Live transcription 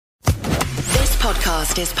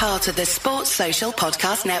podcast is part of the Sports Social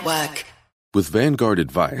Podcast Network. With Vanguard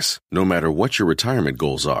Advice, no matter what your retirement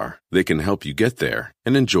goals are, they can help you get there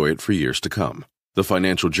and enjoy it for years to come. The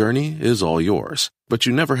financial journey is all yours, but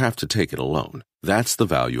you never have to take it alone. That's the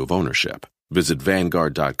value of ownership. Visit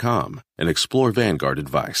Vanguard.com and explore Vanguard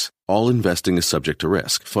Advice. All investing is subject to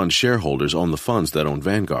risk. Fund shareholders own the funds that own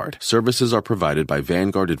Vanguard. Services are provided by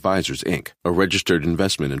Vanguard Advisors, Inc., a registered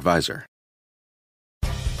investment advisor.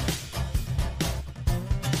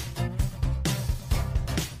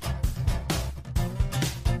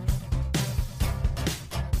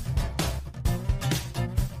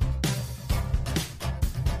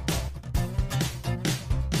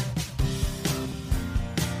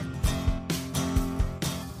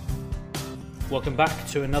 Welcome back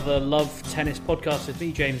to another Love Tennis podcast with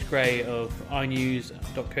me, James Gray of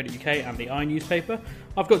inews.co.uk and the iNewspaper.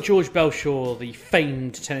 I've got George Bellshaw, the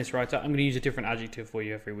famed tennis writer. I'm going to use a different adjective for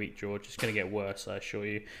you every week, George. It's going to get worse, I assure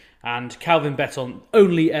you. And Calvin Betton,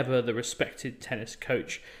 only ever the respected tennis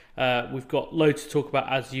coach. We've got loads to talk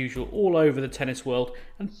about, as usual, all over the tennis world,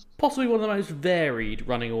 and possibly one of the most varied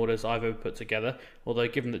running orders I've ever put together, although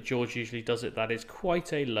given that George usually does it, that is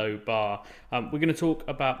quite a low bar. We're going to talk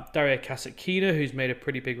about Daria Kasatkina, who's made a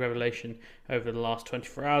pretty big revelation over the last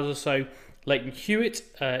 24 hours or so. Lleyton Hewitt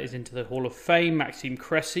is into the Hall of Fame. Maxime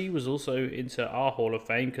Cressy was also into our Hall of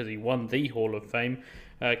Fame because he won the Hall of Fame.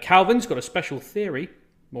 Calvin's got a special theory.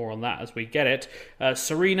 More on that as we get it.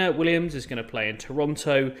 Serena Williams is going to play in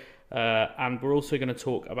Toronto. And we're also going to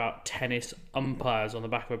talk about tennis umpires on the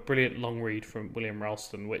back of a brilliant long read from William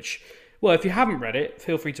Ralston, which, well, if you haven't read it,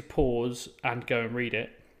 feel free to pause and go and read it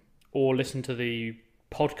or listen to the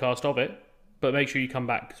podcast of it. But make sure you come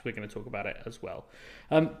back because we're going to talk about it as well.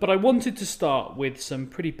 But I wanted to start with some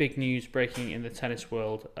pretty big news breaking in the tennis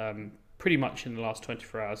world, pretty much in the last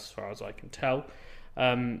 24 hours as far as I can tell.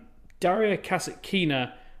 Daria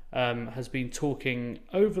Kasatkina has been talking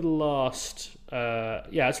over the last,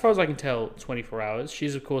 as far as I can tell, 24 hours.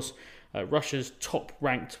 She's, of course, Russia's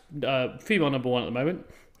top-ranked female number one at the moment.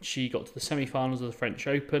 She got to the semi-finals of the French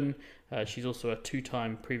Open. She's also a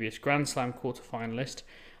two-time previous Grand Slam quarter-finalist.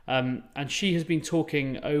 And she has been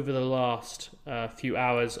talking over the last few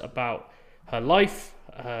hours about her life,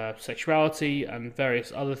 sexuality, and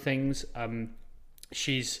various other things.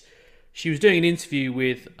 She was doing an interview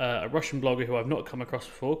with a Russian blogger who I've not come across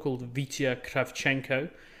before called Vitya Kravchenko,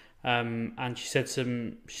 and she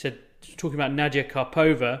said talking about Nadia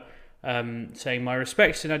Karpova, saying, "My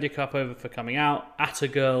respects to Nadia Karpova for coming out, at a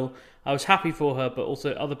girl. I was happy for her, but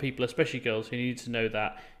also other people, especially girls, who needed to know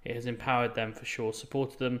that it has empowered them for sure,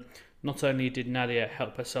 supported them. Not only did Nadia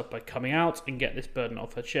help herself by coming out and get this burden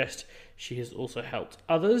off her chest, she has also helped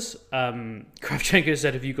others." Kravchenko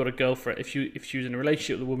said, "Have you got a girlfriend?" If she was in a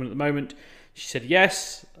relationship with a woman at the moment, she said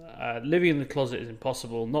yes. Living in the closet is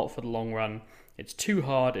impossible, not for the long run. It's too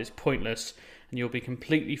hard, it's pointless, and you'll be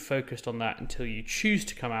completely focused on that until you choose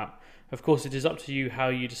to come out. Of course, it is up to you how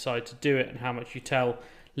you decide to do it and how much you tell.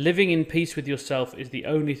 Living in peace with yourself is the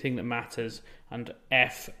only thing that matters, and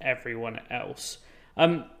F everyone else."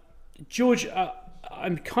 George,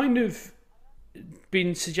 I'm kind of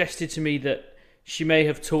been suggested to me that she may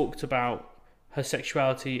have talked about her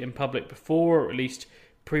sexuality in public before, or at least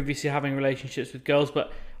previously having relationships with girls,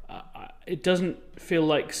 but it doesn't feel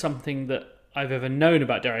like something that I've ever known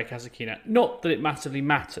about Daria Kasatkina. Not that it massively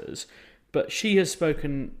matters, but she has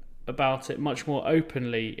spoken about it much more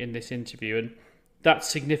openly in this interview, and that's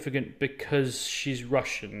significant because she's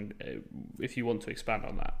Russian, if you want to expand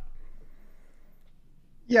on that.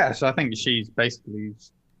 Yeah, so I think she's basically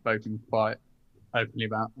spoken quite openly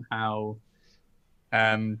about how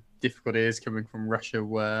difficult it is coming from Russia,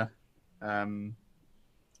 where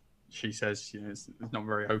she says it's not a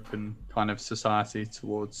very open kind of society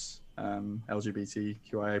towards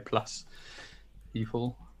LGBTQIA plus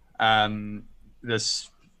people. There's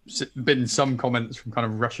been some comments from kind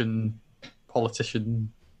of Russian politicians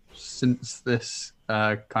since this,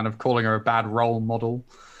 kind of calling her a bad role model.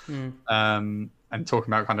 And talking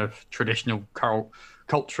about kind of traditional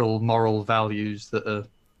cultural moral values that are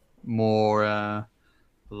more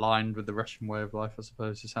aligned with the Russian way of life, I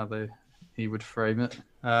suppose, is how he would frame it.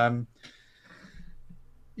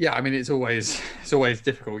 Yeah, I mean, it's always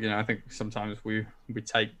difficult. I think sometimes we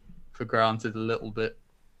take for granted a little bit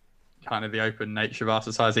kind of the open nature of our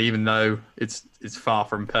society, even though it's far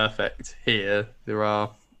from perfect here. There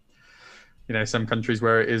are, some countries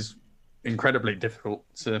where it is incredibly difficult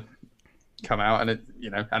to come out, and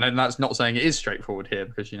and that's not saying it is straightforward here,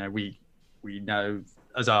 because we know,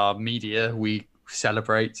 as our media, we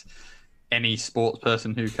celebrate any sports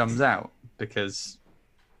person who comes out, because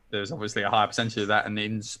there's obviously a higher percentage of that, and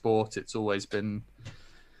in sport, it's always been,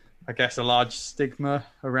 I guess, a large stigma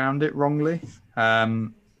around it wrongly.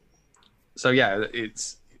 So yeah,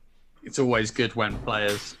 it's always good when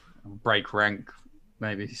players break rank.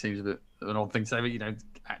 Maybe it seems a bit of an odd thing to say, but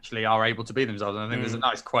actually are able to be themselves. And I think there's a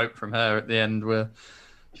nice quote from her at the end where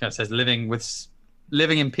she says,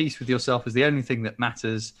 "Living in peace with yourself is the only thing that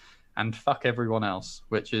matters, and fuck everyone else,"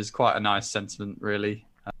 which is quite a nice sentiment, really.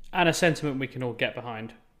 And a sentiment we can all get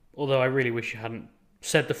behind. Although I really wish you hadn't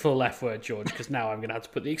said the full F word, George, because now I'm going to have to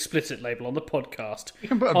put the explicit label on the podcast. You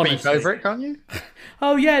can put a beep over it, can't you?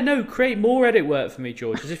 Oh, yeah, no, create more edit work for me,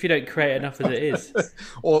 George, as if you don't create enough as it is.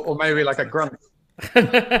 or maybe like a grunt.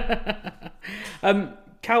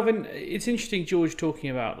 Calvin, it's interesting, George, talking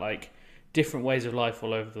about like different ways of life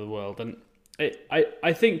all over the world. And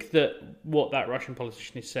I think that what that Russian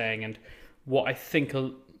politician is saying, and what I think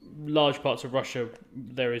large parts of Russia,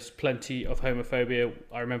 there is plenty of homophobia.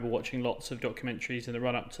 I remember watching lots of documentaries in the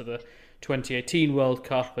run-up to the 2018 World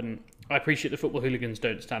Cup, and I appreciate the football hooligans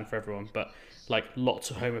don't stand for everyone, but like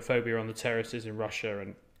lots of homophobia on the terraces in Russia,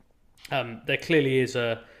 and there clearly is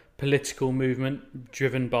a political movement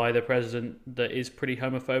driven by the president that is pretty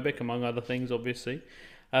homophobic, among other things, obviously.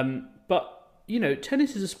 But,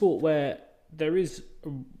 tennis is a sport where there is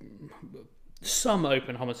some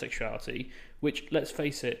open homosexuality, which, let's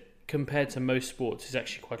face it, compared to most sports is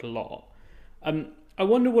actually quite a lot. I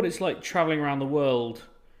wonder what it's like travelling around the world,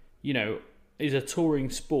 is a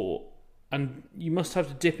touring sport, and you must have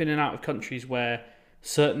to dip in and out of countries where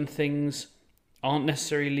certain things aren't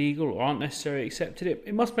necessarily legal or aren't necessarily accepted.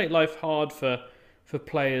 It must make life hard for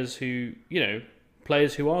players who,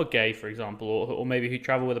 players who are gay, for example, or maybe who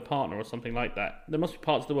travel with a partner or something like that. There must be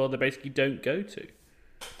parts of the world they basically don't go to.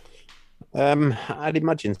 I'd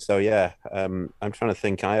imagine so, yeah. I'm trying to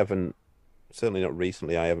think. Certainly not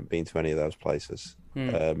recently, I haven't been to any of those places.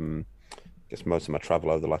 I guess most of my travel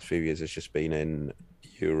over the last few years has just been in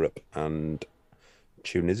Europe and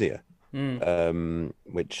Tunisia,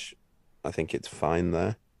 which I think it's fine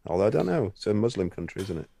there. Although I don't know. It's a Muslim country,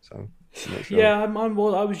 isn't it? So I'm not sure. Yeah,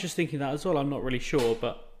 well, I was just thinking that as well. I'm not really sure.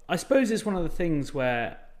 But I suppose it's one of the things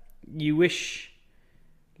where you wish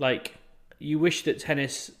that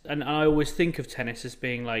tennis, and I always think of tennis as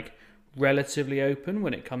being like relatively open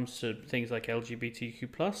when it comes to things like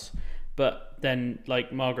LGBTQ+, but then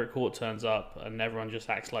like Margaret Court turns up and everyone just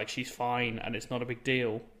acts like she's fine and it's not a big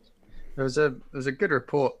deal. There was a good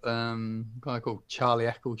report a guy called Charlie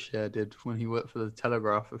Eccleshare did when he worked for the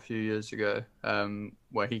Telegraph a few years ago,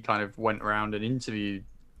 where he kind of went around and interviewed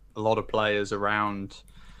a lot of players around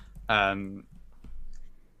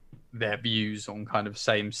their views on kind of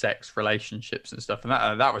same-sex relationships and stuff,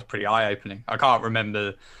 and that was pretty eye-opening. I can't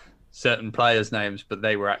remember certain players' names, but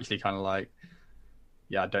they were actually kind of like,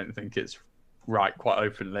 yeah, I don't think it's right quite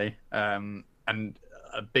openly. And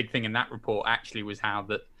a big thing in that report actually was how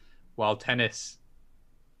that while tennis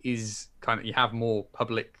is kind of, you have more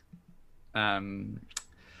public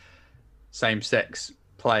same-sex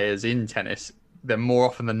players in tennis, they're more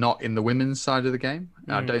often than not in the women's side of the game.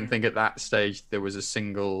 I don't think at that stage there was a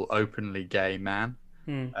single openly gay man.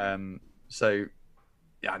 So,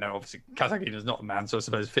 yeah, I know obviously Kasatkina is not a man, so I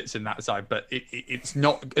suppose it fits in that side, but it's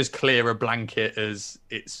not as clear a blanket as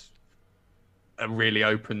it's a really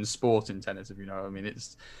open sport in tennis, if you know what I mean.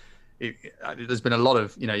 There's been a lot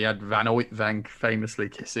of, you had Van Uytvanck famously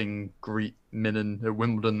kissing Greet Minnen at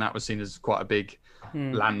Wimbledon. That was seen as quite a big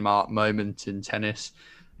landmark moment in tennis.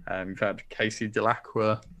 You've had Casey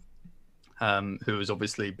Delacroix, who has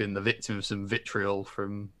obviously been the victim of some vitriol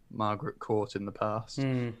from Margaret Court in the past.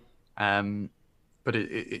 But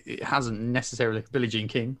it hasn't necessarily... Billie Jean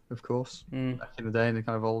King, of course, back in the day, and they're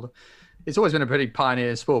kind of older. It's always been a pretty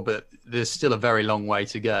pioneer sport, but there's still a very long way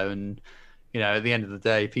to go. And, at the end of the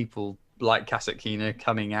day, people like Kasatkina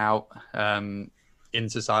coming out in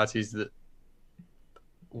societies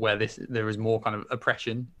where there is more kind of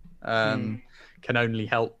oppression can only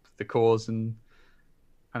help the cause and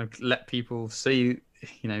kind of let people see,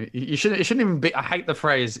 it shouldn't even be, I hate the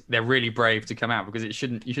phrase, they're really brave to come out, because you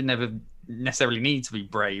should never necessarily need to be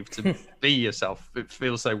brave to be yourself. It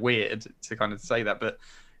feels so weird to kind of say that, but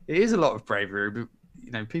it is a lot of bravery. But,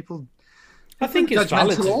 people... I think it's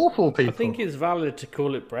valid. Awful people. I think it's valid to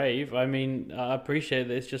call it brave. I mean, I appreciate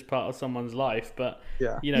that it's just part of someone's life, but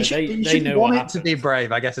yeah, they know want what it happens. to be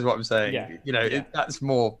brave, I guess is what I'm saying. Yeah. That's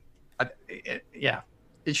more.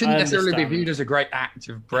 It shouldn't necessarily be viewed as a great act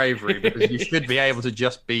of bravery, because you should be able to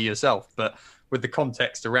just be yourself. But with the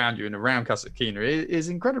context around you and around Kasatkina, it is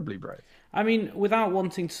incredibly brave. I mean, without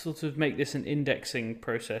wanting to sort of make this an indexing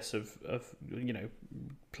process of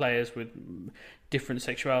players with different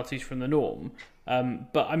sexualities from the norm.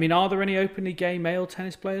 But I mean, are there any openly gay male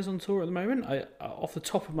tennis players on tour at the moment? Off the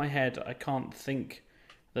top of my head, I can't think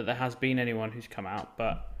that there has been anyone who's come out.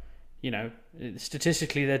 But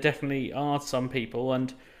statistically, there definitely are some people.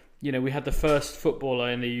 And we had the first footballer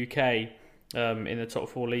in the UK in the top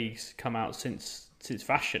 4 leagues come out since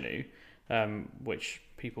Fashanu, which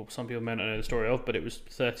some people may not know the story of, but it was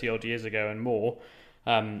 30 odd years ago and more.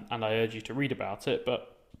 And I urge you to read about it.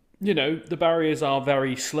 But the barriers are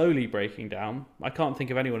very slowly breaking down. I can't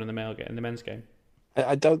think of anyone in the men's game.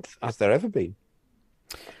 I don't. Has there ever been?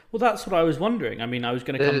 Well, that's what I was wondering. I mean, I was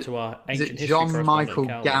going to come to our ancient history. John Michael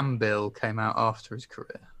Gambill came out after his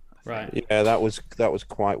career. Right. Yeah, that was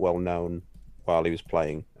quite well known while he was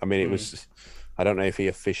playing. I mean, it was. I don't know if he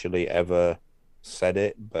officially ever said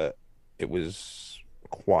it, but it was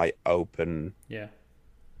quite open. Yeah.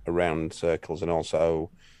 Around circles, and also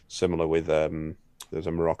similar with there's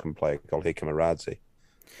a Moroccan player called Hikam Arazi,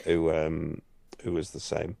 who was the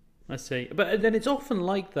same. I see, but then it's often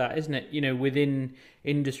like that, isn't it? Within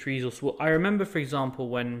industries or sport. I remember, for example,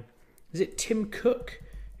 when is it Tim Cook,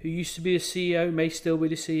 who used to be the CEO, may still be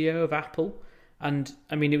the CEO of Apple, and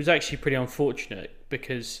I mean, it was actually pretty unfortunate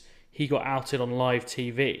because he got outed on live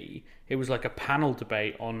TV. It was like a panel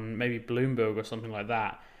debate on maybe Bloomberg or something like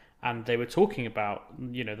that. And they were talking about,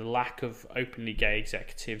 the lack of openly gay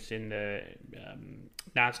executives in the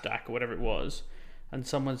NASDAQ or whatever it was. And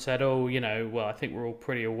someone said, well, I think we're all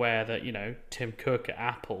pretty aware that, Tim Cook at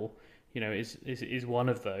Apple, is one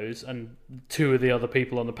of those. And 2 of the other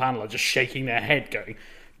people on the panel are just shaking their head going,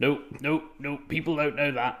 nope, people don't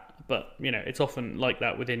know that. But, it's often like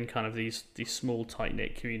that within kind of these small,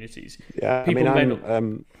 tight-knit communities. Yeah,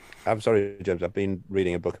 I'm sorry, James. I've been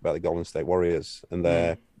reading a book about the Golden State Warriors, and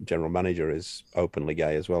their general manager is openly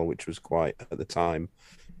gay as well, which was quite at the time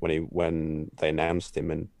when they announced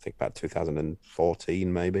him in, I think, about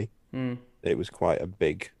 2014, maybe. It was quite a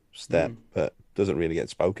big step, but doesn't really get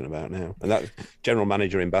spoken about now. And that general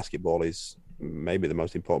manager in basketball is maybe the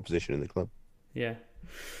most important position in the club. Yeah.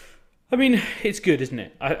 I mean, it's good, isn't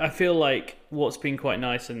it? I feel like what's been quite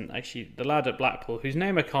nice, and actually the lad at Blackpool, whose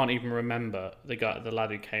name I can't even remember, the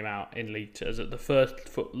lad who came out in League Two as the first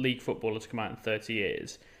league footballer to come out in 30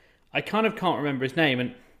 years, I kind of can't remember his name,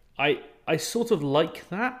 and I sort of like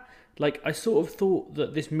that. Like, I sort of thought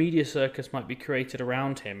that this media circus might be created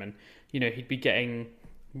around him, and he'd be getting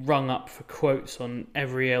rung up for quotes on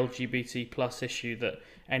every LGBT plus issue that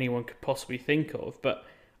anyone could possibly think of, but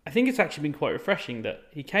I think it's actually been quite refreshing that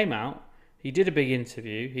he came out, he did a big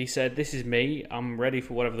interview, he said, this is me, I'm ready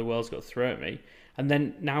for whatever the world's got to throw at me, and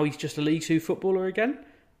then now he's just a League Two footballer again,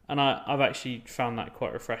 and I've actually found that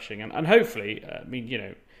quite refreshing, and hopefully,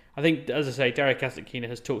 I think, as I say, Daria Kasatkina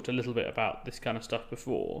has talked a little bit about this kind of stuff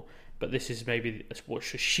before, but this is maybe what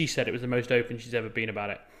she said, it was the most open she's ever been about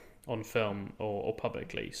it on film or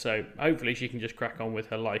publicly, so hopefully she can just crack on with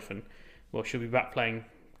her life, and she'll be back playing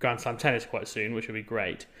Grand Slam tennis quite soon, which would be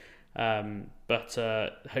great. But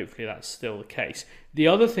hopefully that's still the case. The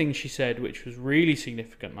other thing she said, which was really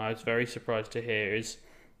significant, and I was very surprised to hear, is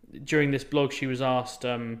during this blog she was asked,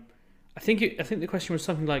 I think the question was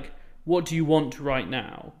something like, what do you want right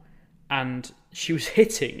now? And she was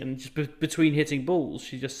hitting, and just between hitting balls,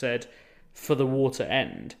 she just said, for the war to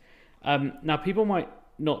end. Now, people might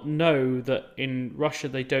not know that in Russia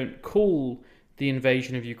they don't call the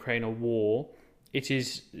invasion of Ukraine a war. It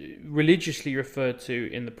is religiously referred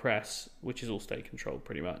to in the press, which is all state-controlled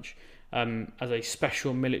pretty much, as a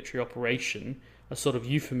special military operation, a sort of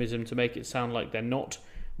euphemism to make it sound like they're not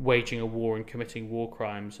waging a war and committing war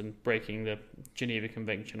crimes and breaking the Geneva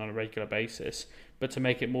Convention on a regular basis, but to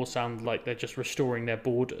make it more sound like they're just restoring their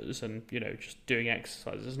borders and, just doing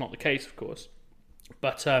exercises. It's not the case, of course.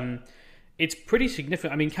 But it's pretty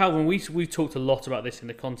significant. I mean, Calvin, we've talked a lot about this in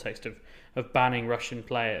the context of banning Russian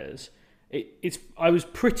players. I was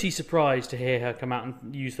pretty surprised to hear her come out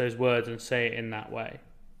and use those words and say it in that way.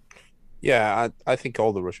 Yeah, I think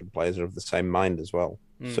all the Russian players are of the same mind as well.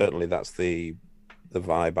 Certainly that's the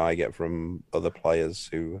vibe I get from other players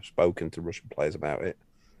who have spoken to Russian players about it.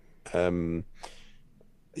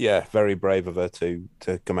 Yeah, very brave of her to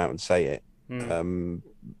come out and say it. And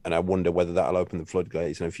I wonder whether that'll open the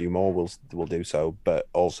floodgates and a few more will do so. But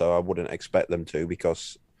also I wouldn't expect them to,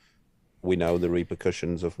 because we know the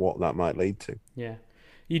repercussions of what that might lead to. Yeah.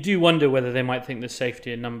 You do wonder whether they might think there's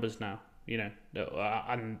safety in numbers now,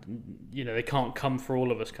 and, they can't come for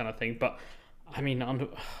all of us kind of thing. But, I mean,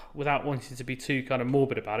 without wanting to be too kind of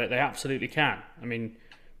morbid about it, they absolutely can. I mean,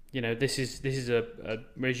 this is a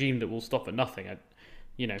regime that will stop at nothing.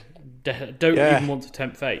 Don't even want to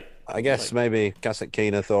tempt fate. I guess maybe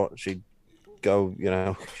Kasatkina thought she'd go,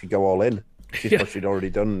 she'd go all in. She thought she'd already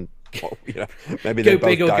done. Maybe go they both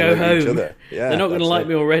big or go dilute home. each other. Yeah, they're not going to like it.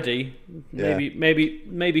 me already. Yeah.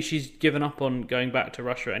 Maybe she's given up on going back to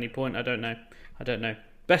Russia at any point. I don't know.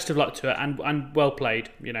 Best of luck to her, and well played.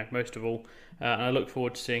 Most of all, and I look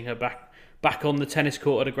forward to seeing her back on the tennis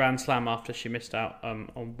court at a Grand Slam after she missed out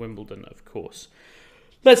on Wimbledon, of course.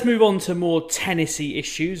 Let's move on to more tennis-y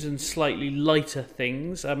issues and slightly lighter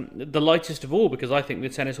things. The lightest of all, because I think the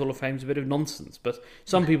Tennis Hall of Fame is a bit of nonsense, but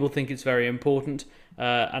some people think it's very important.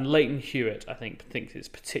 And Lleyton Hewitt, I think, thinks it's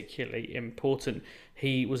particularly important.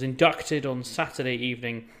 He was inducted on Saturday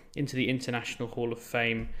evening into the International Hall of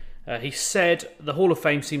Fame. He said, the Hall of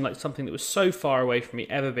Fame seemed like something that was so far away from me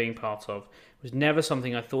ever being part of. It was never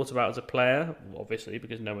something I thought about as a player, obviously,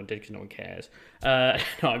 because no one did, because no one cares. No,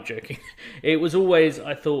 I'm joking. It was always,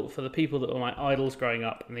 I thought, for the people that were my idols growing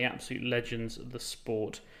up and the absolute legends of the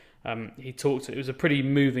sport. He talked, it was a pretty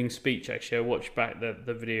moving speech, actually. I watched back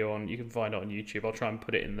the video you can find it on YouTube. I'll try and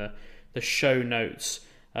put it in the show notes.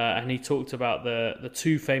 And he talked about the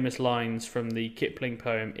two famous lines from the Kipling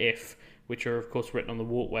poem, If, which are, of course, written on the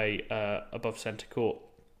walkway above centre court,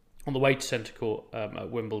 on the way to centre court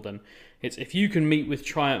at Wimbledon. It's, if you can meet with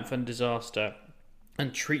triumph and disaster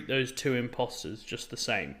and treat those two imposters just the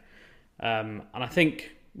same. And I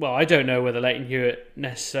think, well, I don't know whether Lleyton Hewitt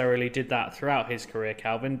necessarily did that throughout his career,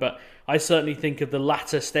 Calvin, but I certainly think of the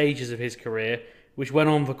latter stages of his career, which went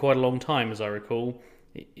on for quite a long time, as I recall.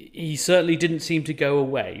 He certainly didn't seem to go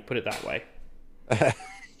away, put it that way.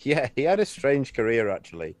 Yeah, he had a strange career,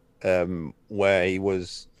 actually, where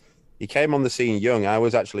he came on the scene young. I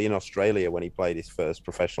was actually in Australia when he played his first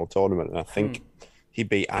professional tournament, and I think he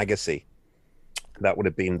beat Agassi. That would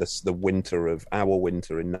have been our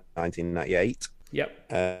winter in 1998. Yep.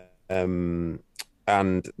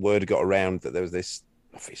 And word got around that there was this,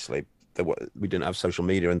 obviously, we didn't have social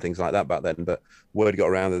media and things like that back then, but word got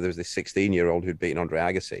around that there was this 16-year-old who'd beaten Andre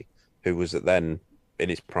Agassi, who was then in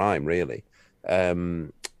his prime, really.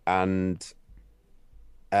 And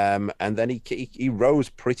then he rose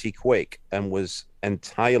pretty quick and was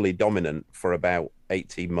entirely dominant for about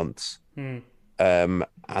 18 months. And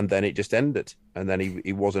then it just ended. And then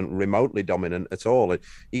he wasn't remotely dominant at all.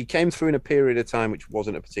 He came through in a period of time which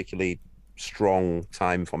wasn't a particularly strong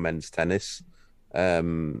time for men's tennis.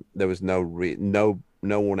 There was no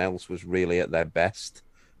one else was really at their best.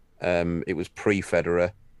 It was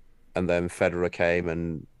pre-Federer, and then Federer came,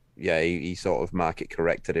 and he sort of market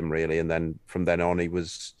corrected him, really. And then from then on, he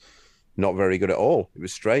was not very good at all. It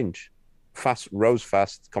was strange. Rose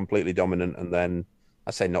fast, completely dominant, and then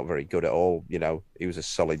I say not very good at all. He was a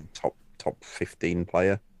solid top 15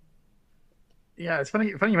 player. Yeah, it's funny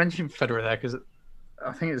you mentioned Federer there, because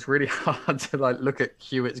I think it's really hard to look at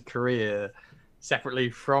Hewitt's career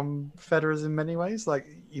separately from Federer's in many ways. Like,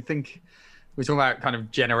 you think we're talking about kind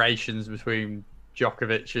of generations between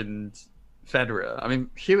Djokovic and Federer. I mean,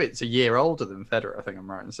 Hewitt's a year older than Federer, I think I'm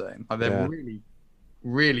right in saying. They're really,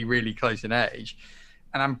 really, really close in age.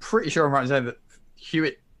 And I'm pretty sure I'm right in saying that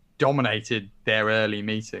Hewitt dominated their early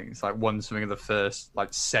meetings, won something of the first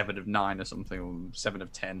 7 of 9 or something, or 7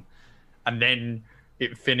 of 10. And then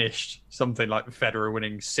it finished something like Federer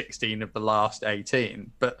winning 16 of the last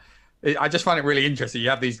 18. But I just find it really interesting. You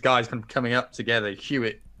have these guys kind of coming up together.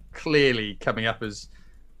 Hewitt clearly coming up as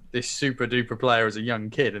this super duper player as a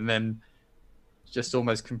young kid, and then just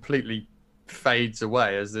almost completely fades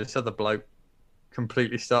away as this other bloke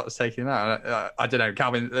completely starts taking him out. I don't know,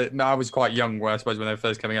 Calvin. I was quite young, I suppose, when they were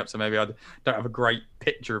first coming up, so maybe I don't have a great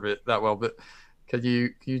picture of it that well. But can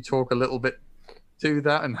you talk a little bit to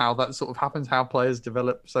that and how that sort of happens, how players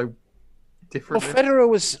develop so differently? Well, Federer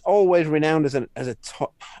was always renowned as a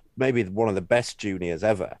top, maybe one of the best juniors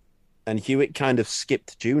ever, and Hewitt kind of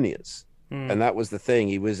skipped juniors, and that was the thing.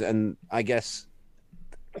 He was, and I guess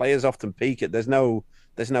players often peak at there's no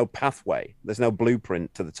pathway, there's no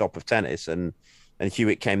blueprint to the top of tennis, and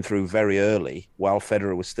Hewitt came through very early while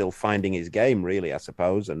Federer was still finding his game, really, I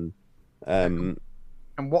suppose. And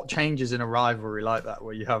what changes in a rivalry like that,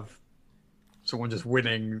 where you have someone just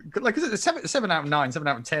winning, like 7 out of 9, 7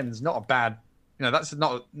 out of 10 is not a bad, that's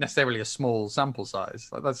not necessarily a small sample size.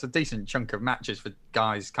 That's a decent chunk of matches for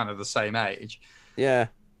guys kind of the same age. Yeah,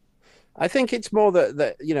 I think it's more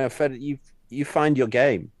that Federer, you find your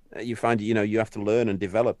game. You find, you have to learn and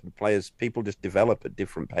develop, and people just develop at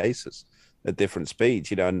different paces, at different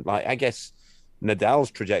speeds, and I guess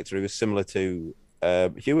Nadal's trajectory was similar to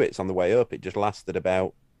Hewitt's on the way up. It just lasted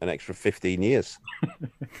about an extra 15 years.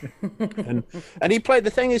 and he played, the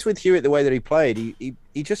thing is with Hewitt, the way that he played,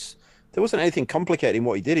 he just, there wasn't anything complicated in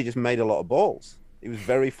what he did. He just made a lot of balls. He was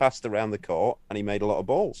very fast around the court, and he made a lot of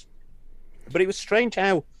balls. But it was strange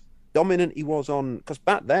how dominant he was on, because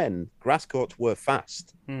back then grass courts were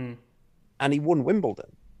fast, and he won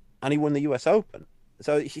Wimbledon, and he won the US Open.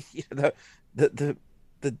 So the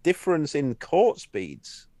difference in court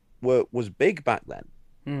speeds was big back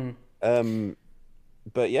then.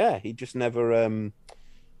 But yeah, he just never.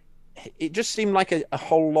 It just seemed like a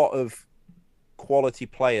whole lot of quality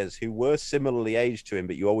players who were similarly aged to him,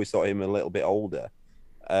 but you always thought him a little bit older,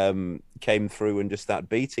 came through and just started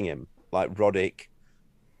beating him, like Roddick,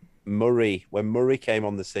 Murray. When Murray came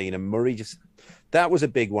on the scene, and Murray that was a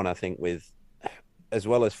big one, I think, with as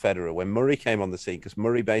well as Federer, when Murray came on the scene, because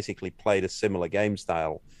Murray basically played a similar game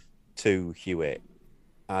style to Hewitt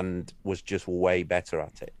and was just way better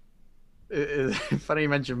at it. It's funny you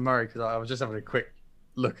mentioned Murray, because I was just having a quick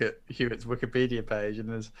look at Hewitt's Wikipedia page, and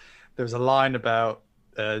there's a line about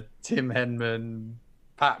Tim Henman,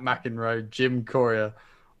 Pat McEnroe, Jim Courier,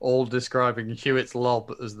 all describing Hewitt's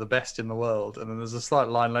lob as the best in the world, and then there's a slight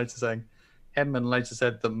line later saying Henman later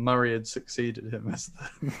said that Murray had succeeded him as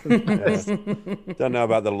the best. Don't know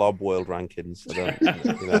about the lob world rankings.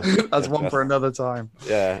 That's one for another time.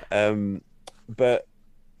 Yeah, but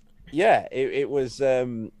yeah, it was,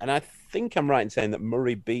 and I think I'm right in saying that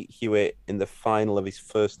Murray beat Hewitt in the final of his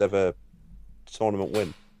first ever tournament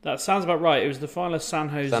win. That sounds about right. It was the final of San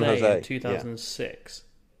Jose in 2006.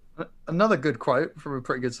 Yeah. Another good quote from a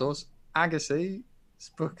pretty good source. Agassi's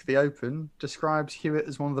book, The Open, describes Hewitt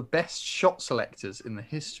as one of the best shot selectors in the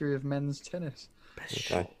history of men's tennis. Best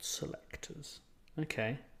shot selectors.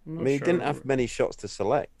 Okay. I mean, he didn't have many shots to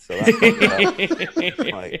select, so that's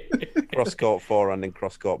like cross-court forehand and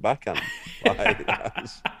cross-court backhand.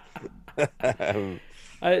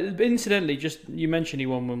 Incidentally, just you mentioned he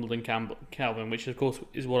won Wimbledon, Calvin, which of course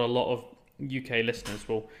is what a lot of UK listeners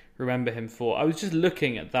will remember him for. I was just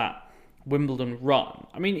looking at that Wimbledon run.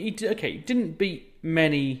 I mean, he didn't beat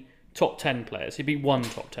many top 10 players. He beat one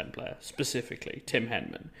top 10 player, specifically Tim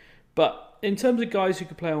Henman. But in terms of guys who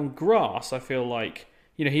could play on grass, I feel like,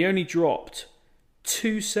 he only dropped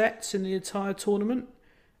 2 sets in the entire tournament,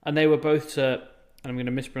 and they were both to, and I'm going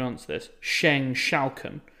to mispronounce this, Sheng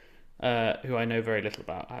Shalken, who I know very little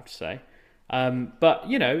about, I have to say. But,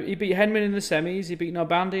 he beat Henman in the semis, he beat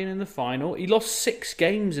Nalbandian in the final. He lost 6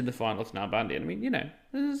 games in the final to Nalbandian. I mean,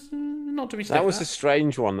 there's not to be said. That was a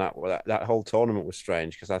strange one. That whole tournament was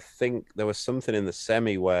strange, because I think there was something in the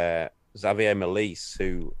semi where Xavier Malisse,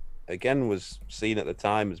 who again was seen at the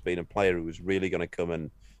time as being a player who was really going to come and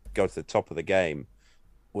go to the top of the game,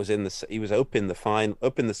 he was up in the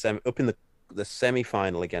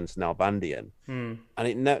semi-final against Nalbandian,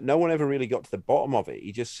 and no one ever really got to the bottom of it.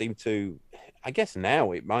 He just seemed to, I guess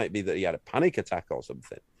now it might be that he had a panic attack or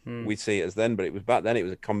something. We see it as then, but it was back then. It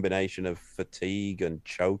was a combination of fatigue and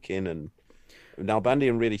choking, and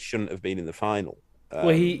Nalbandian really shouldn't have been in the final. Well,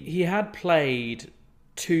 he had played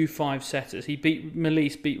 2 5-setters. He beat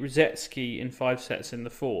Rosetsky in 5 sets in the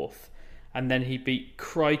 4th, and then he beat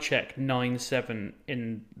Krajicek 9-7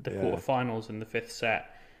 in the quarterfinals in the 5th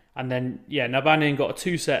set. And then, Nalbandian got a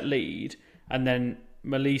 2-set lead, and then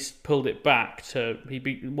Malisse pulled it back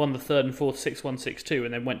he won the 3rd and 4th 6-1, 6-2,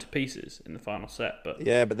 and then went to pieces in the final set. But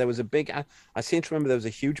there was a big. I seem to remember there was a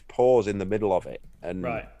huge pause in the middle of it, and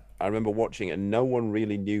right. I remember watching it, and no one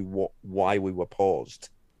really knew why we were paused.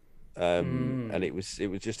 And it was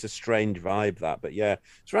just a strange vibe that. But yeah,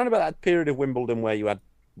 it's around about that period of Wimbledon where you had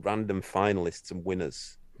random finalists and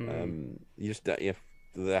winners.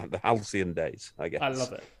 The halcyon days, I guess. I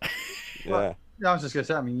love it. Well, I was just going to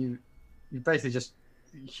say, I mean, you basically just,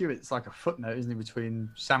 Hewitt's like a footnote, isn't he, between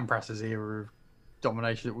Sampras's era of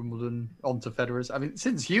domination at Wimbledon onto Federer's. I mean,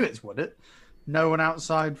 since Hewitt's won it, no one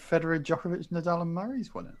outside Federer, Djokovic, Nadal and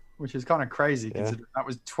Murray's won it, which is kind of crazy considering that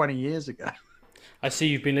was 20 years ago. I see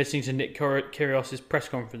you've been listening to Nick Kyrgios's press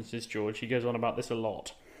conferences, George. He goes on about this a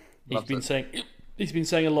lot. He's been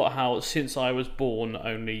saying a lot how since I was born,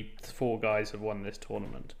 only 4 guys have won this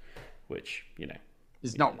tournament, which,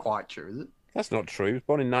 is not quite true, is it? That's not true. He was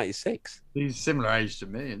born in 96. He's similar age to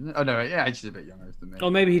me, isn't it? Oh, no, yeah, he's a bit younger than me.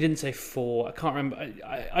 Or maybe he didn't say 4. I can't remember.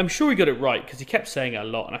 I'm sure he got it right, because he kept saying it a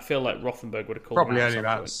lot, and I feel like Rothenberg would have called probably him out only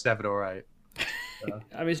about point. 7 or 8.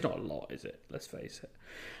 I mean, it's not a lot, is it? Let's face it.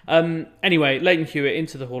 Anyway, Lleyton Hewitt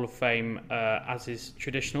into the Hall of Fame, as is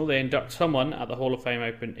traditional. They induct someone at the Hall of Fame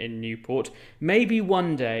Open in Newport. Maybe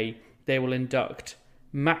one day they will induct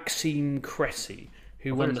Maxime Cressy,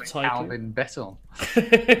 who won the title. Calvin Betton.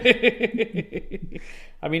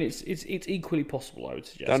 I mean, it's equally possible, I would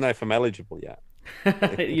suggest. Don't know if I'm eligible yet.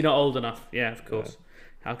 You're not old enough. Yeah, of course. Yeah.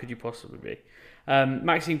 How could you possibly be?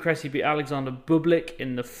 Maxime Cressy beat Alexander Bublik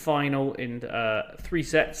in the final in 3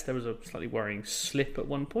 sets. There was a slightly worrying slip at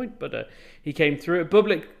one point, but he came through it.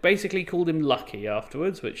 Bublik basically called him lucky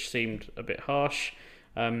afterwards, which seemed a bit harsh.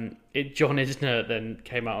 John Isner then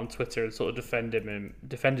came out on Twitter and sort of defended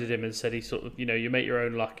him and said he sort of, you make your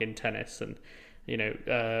own luck in tennis, and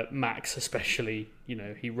Max especially,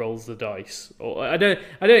 he rolls the dice. Or I don't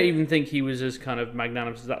even think he was as kind of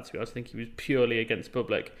magnanimous as that, to be honest. I think he was purely against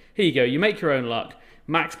Bublik. Here you go, you make your own luck.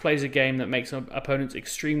 Max plays a game that makes opponents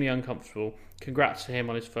extremely uncomfortable. Congrats to him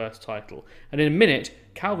on his first title. And in a minute,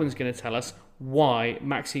 Calvin's going to tell us why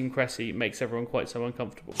Maxime Cressy makes everyone quite so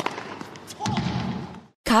uncomfortable.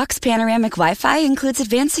 Cox Panoramic Wi-Fi includes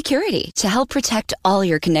advanced security to help protect all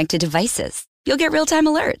your connected devices. You'll get real-time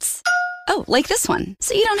alerts. Oh, like this one,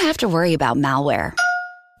 so you don't have to worry about malware.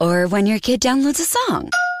 Or when your kid downloads a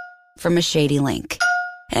song from a shady link.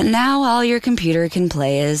 And now all your computer can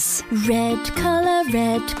play is... Red color,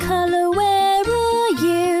 where are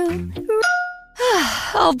you?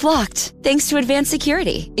 All blocked, thanks to advanced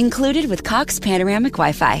security, included with Cox Panoramic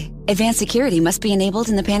Wi-Fi. Advanced security must be enabled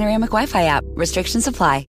in the Panoramic Wi-Fi app. Restrictions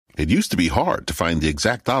apply. It used to be hard to find the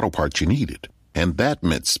exact auto parts you needed, and that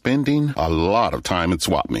meant spending a lot of time at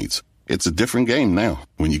swap meets. It's a different game now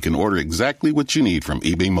when you can order exactly what you need from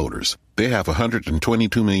eBay Motors. They have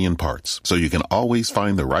 122 million parts, so you can always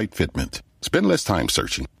find the right fitment. Spend less time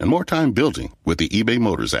searching and more time building with the eBay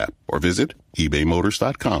Motors app, or visit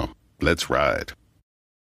ebaymotors.com. Let's ride.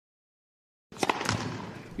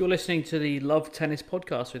 You're listening to the Love Tennis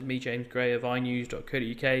podcast with me, James Gray of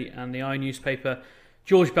iNews.co.uk, and the iNewspaper,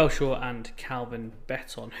 George Bellshaw and Calvin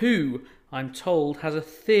Betton, who, I'm told, has a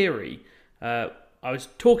theory. I was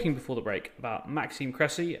talking before the break about Maxime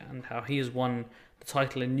Cressy and how he has won the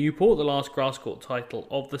title in Newport, the last grass court title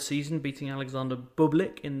of the season, beating Alexander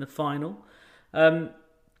Bublik in the final.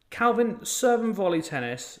 Calvin, serve and volley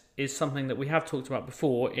tennis is something that we have talked about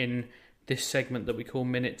before in this segment that we call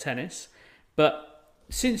Minute Tennis. But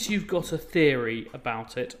since you've got a theory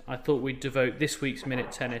about it, I thought we'd devote this week's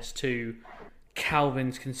Minute Tennis to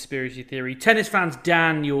Calvin's conspiracy theory. Tennis fans,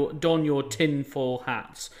 don your tinfoil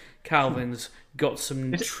hats. Calvin's got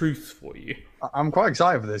some truth for you. I'm quite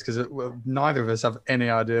excited for this because neither of us have any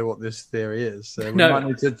idea what this theory is. So we might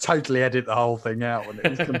need to totally edit the whole thing out when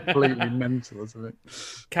it's completely mental or something.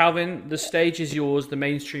 Calvin, the stage is yours. The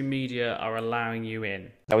mainstream media are allowing you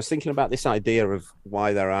in. I was thinking about this idea of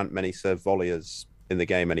why there aren't many serve volleyers in the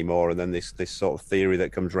game anymore, and then this sort of theory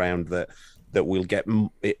that comes round that we'll get,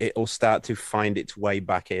 it'll start to find its way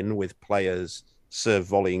back in with players serve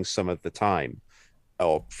volleying some of the time,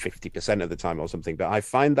 or 50% of the time or something. But I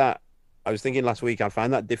find that, I was thinking last week, I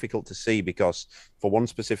find that difficult to see because for one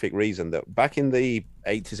specific reason, that back in the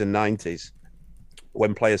 80s and 90s,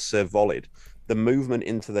 when players serve volleyed, the movement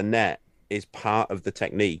into the net is part of the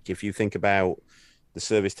technique. If you think about the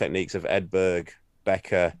service techniques of Edberg,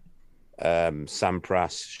 Becker,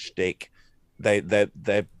 Sampras, Stick,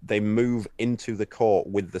 they move into the court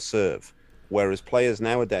with the serve. Whereas players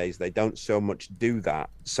nowadays, they don't so much do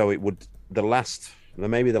that. So it would,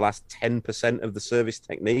 maybe the last 10% of the service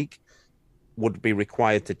technique would be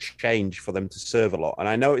required to change for them to serve a lot. And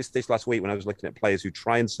I noticed this last week when I was looking at players who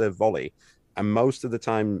try and serve volley, and most of the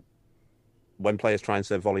time when players try and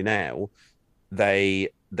serve volley now, they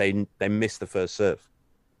miss the first serve.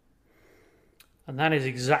 And that is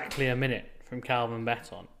exactly a minute from Calvin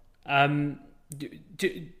Betton.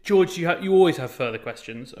 George, you always have further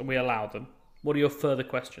questions, and we allow them. What are your further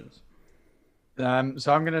questions? So I'm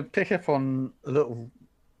going to pick up on a little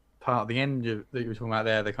part at the end that you were talking about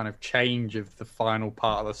there, the kind of change of the final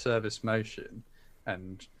part of the service motion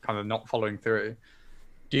and kind of not following through.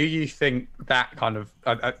 Do you think that kind of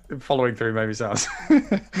following through maybe sounds a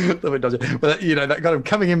little bit dodgy, but that kind of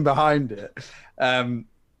coming in behind it,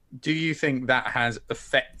 do you think that has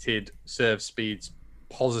affected serve speeds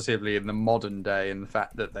positively in the modern day, in the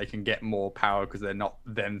fact that they can get more power because they're not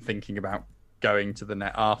then thinking about going to the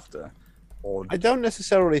net after? Or... I don't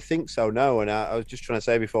necessarily think so, no. And I was just trying to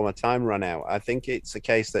say before my time ran out, I think it's a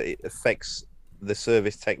case that it affects the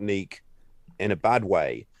service technique in a bad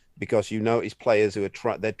way, because you notice players who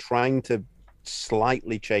are they're trying to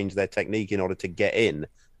slightly change their technique in order to get in,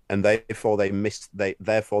 and therefore they miss their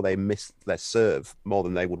serve more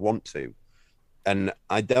than they would want to. And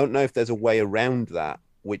I don't know if there's a way around that,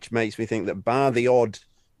 which makes me think that bar the odd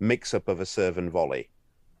mix-up of a serve and volley,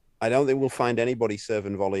 I don't think we'll find anybody serve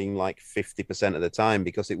and volleying like 50% of the time,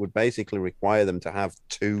 because it would basically require them to have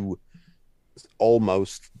two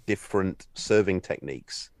almost different serving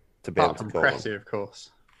techniques to be able to call Cressy, them. of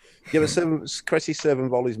course. Yeah, but Cressy serve and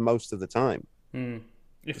volleys most of the time.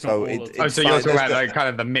 If not all of them. So you're talking about like kind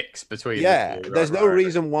of the mix between. Yeah, the two, there's no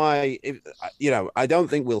reason why. I don't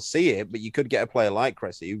think we'll see it, but you could get a player like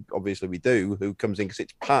Cressy, who obviously we do, who comes in because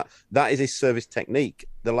it's that is his service technique.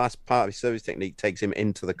 The last part of his service technique takes him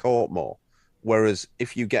into the court more. Whereas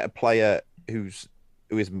if you get a player who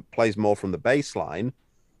plays more from the baseline,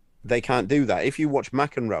 they can't do that. If you watch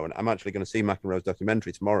McEnroe, and I'm actually going to see McEnroe's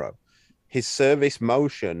documentary tomorrow, his service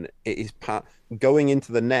motion is going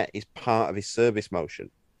into the net is part of his service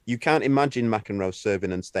motion. You can't imagine McEnroe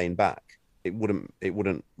serving and staying back. It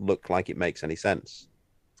wouldn't look like it makes any sense.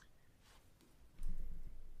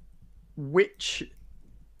 Which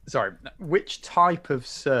type of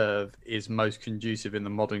serve is most conducive in the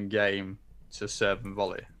modern game to serve and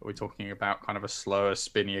volley? Are we talking about kind of a slower,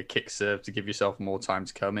 spinnier kick serve to give yourself more time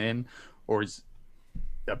to come in, or is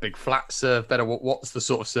a big flat serve better? What's the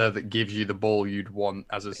sort of serve that gives you the ball you'd want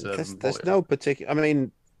as a serve? There's no particular. I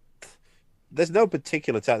mean, there's no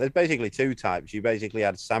particular type. There's basically two types. You basically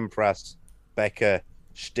had Sampras, Becker,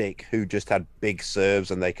 Stick, who just had big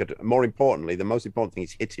serves, and they could. More importantly, the most important thing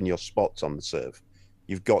is hitting your spots on the serve.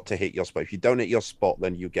 You've got to hit your spot. If you don't hit your spot,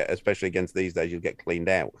 then you get, especially against these days, you'll get cleaned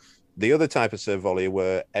out. The other type of serve volley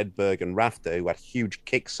were Edberg and Rafter, who had huge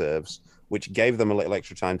kick serves, which gave them a little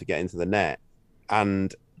extra time to get into the net,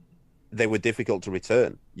 and they were difficult to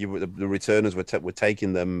return. The returners were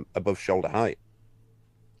taking them above shoulder height.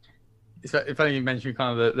 It's funny you mentioned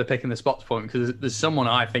kind of the picking the spots point, because there's someone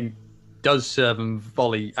I think does serve and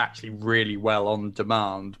volley actually really well on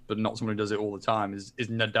demand, but not someone who does it all the time, is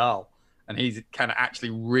Nadal. And he's kind of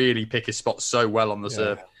actually really pick his spots so well on the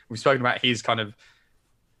serve. We've spoken about his kind of,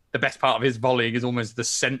 the best part of his volleying is almost the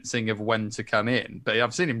sensing of when to come in. But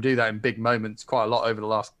I've seen him do that in big moments quite a lot over the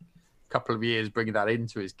last couple of years, bringing that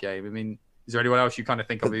into his game. I mean, is there anyone else you kind of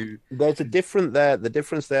think of who... There's a different there. The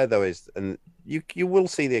difference there, though, is, and you will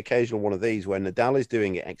see the occasional one of these where Nadal is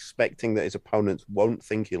doing it, expecting that his opponents won't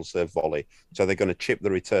think he'll serve volley, so they're going to chip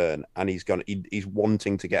the return, and he's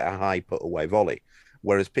wanting to get a high put away volley.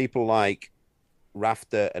 Whereas people like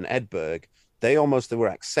Rafter and Edberg, they almost were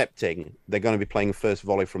accepting they're going to be playing first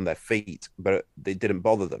volley from their feet, but they didn't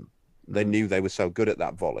bother them. They knew they were so good at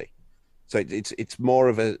that volley. So it's more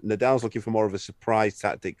of a, Nadal's looking for more of a surprise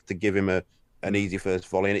tactic to give him an easy first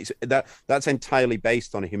volley, and that's entirely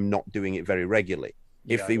based on him not doing it very regularly.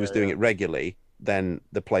 If he was doing it regularly, then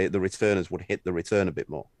the returners would hit the return a bit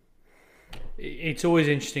more. It's always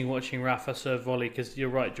interesting watching Rafa serve volley, because you're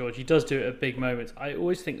right, George, he does do it at big moments. I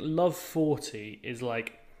always think love 40 is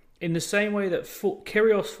like, in the same way that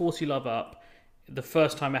Kyrgios 40 love up, the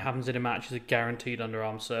first time it happens in a match is a guaranteed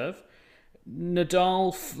underarm serve.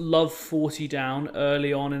 Nadal love 40 down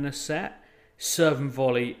early on in a set, serve and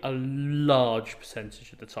volley a large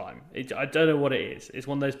percentage of the time. I don't know what it is. It's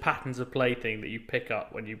one of those patterns of play thing that you pick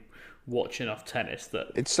up when you watch enough tennis. That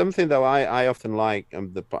it's something though I often like.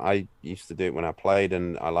 I used to do it when I played,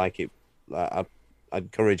 and I like it. I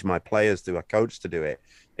encourage my players to, a coach to do it.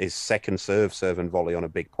 Is second serve and volley on a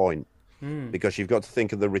big point, because you've got to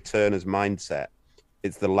think of the returner's mindset.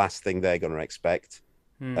 It's the last thing they're going to expect.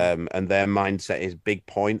 And their mindset is big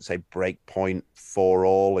points, a break point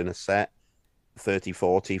 4-all in a set,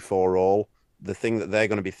 30-40, 4-all. The thing that they're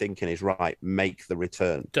going to be thinking is, right, make the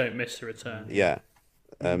return. Don't miss the return. Yeah.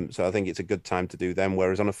 So I think it's a good time to do them.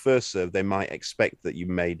 Whereas on a first serve, they might expect that you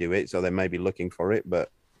may do it, so they may be looking for it.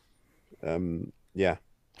 But, yeah.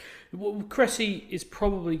 Well, Cressy is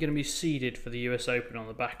probably going to be seeded for the US Open on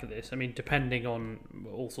the back of this. I mean, depending on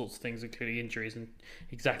all sorts of things, including injuries and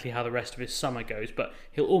exactly how the rest of his summer goes. But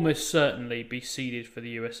he'll almost certainly be seeded for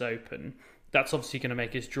the US Open. That's obviously going to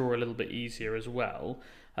make his draw a little bit easier as well.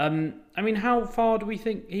 I mean, how far do we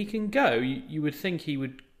think he can go? You would think he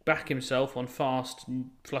would back himself on fast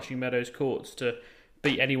Flushing Meadows courts to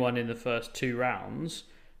beat anyone in the first two rounds.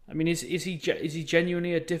 I mean, is he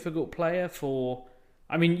genuinely a difficult player for...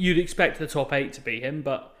 I mean, you'd expect the top 8 to beat him,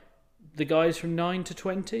 but the guys from 9 to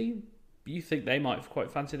 20, you think they might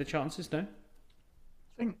quite fancy the chances, no?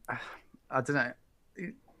 I don't know.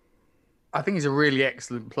 I think he's a really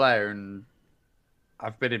excellent player, and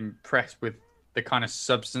I've been impressed with the kind of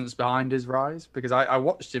substance behind his rise, because I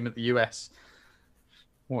watched him at the US.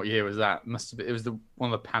 What year was that? Must have been, it was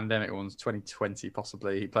one of the pandemic ones, 2020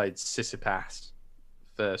 possibly. He played Tsitsipas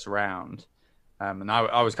first round, and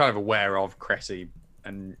I was kind of aware of Cressy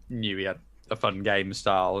and knew he had a fun game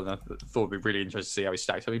style, and I thought it'd be really interesting to see how he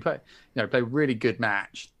stacks. So he played a really good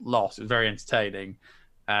match, lost. It was very entertaining.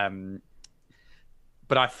 But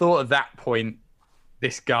I thought at that point,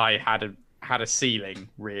 this guy had a ceiling,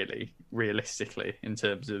 really, realistically, in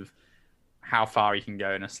terms of how far he can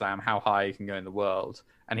go in a slam, how high he can go in the world.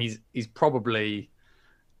 And he's probably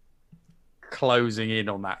closing in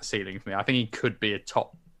on that ceiling for me. I think he could be a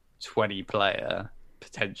top 20 player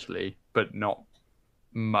potentially, but not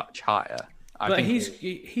much higher. But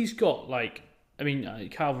he's got like, I mean,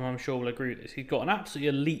 Calvin, I'm sure will agree with this. He's got an absolutely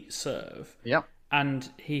elite serve. Yep. And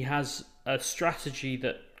he has a strategy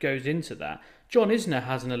that goes into that. John Isner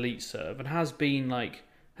has an elite serve and has been like,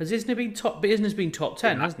 has Isner been top? But Isner's been top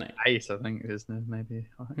 10, hasn't he? 8, I think, Isner maybe.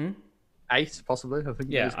 8, possibly. I think.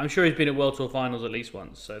 Yeah, I'm sure he's been at World Tour Finals at least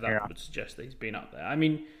once, so that would suggest that he's been up there. I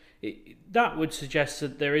mean, that would suggest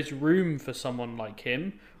that there is room for someone like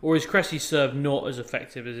him, or is Cressy's serve not as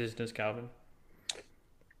effective as Isner's, Calvin?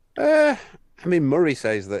 I mean, Murray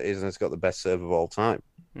says that Isner's got the best serve of all time.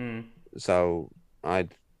 So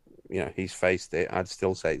he's faced it. I'd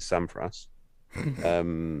still say it's Sampras.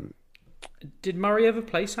 Did Murray ever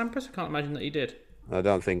play Sampras? I can't imagine that he did. I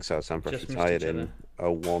don't think so. Sampras retired in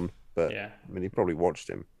 2001, but I mean, he probably watched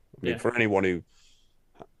him. I mean, for anyone who,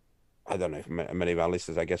 I don't know if many of our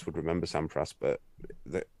listeners, I guess, would remember Sampras, but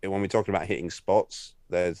when we're talking about hitting spots,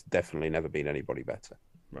 there's definitely never been anybody better.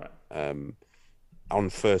 Right. On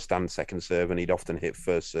first and second serve, and he'd often hit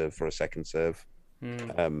first serve for a second serve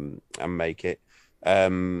and make it.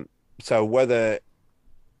 So whether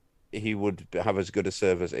he would have as good a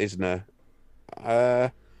serve as Isner,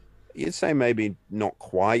 you'd say maybe not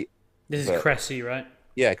quite. This is Cressy, right?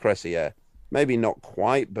 Yeah, Cressy, yeah. Maybe not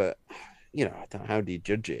quite, but, I don't know, how do you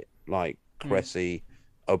judge it? Like, Cressy,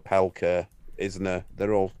 Opelka, Isner,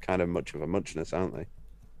 they're all kind of much of a muchness, aren't they?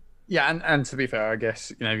 Yeah, and to be fair, I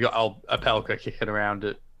guess, you've got Opelka kicking around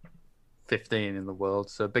at 15 in the world,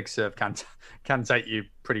 so a big serve can take you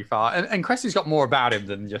pretty far. And Cressy's got more about him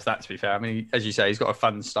than just that, to be fair. I mean, as you say, he's got a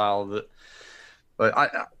fun style that... But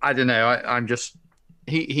I don't know, I'm just...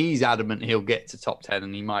 He's adamant he'll get to top 10,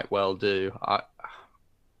 and he might well do.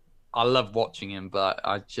 I love watching him, but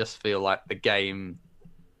I just feel like the game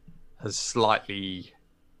has slightly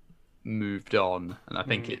moved on, and I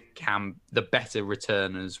think the better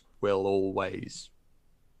returners will always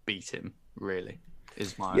beat him, really,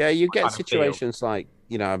 is my... Yeah, you get situations like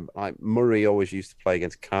Murray always used to play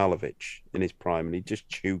against Karlovic in his prime, and he'd just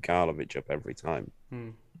chew Karlovic up every time.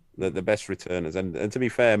 The best returners. And to be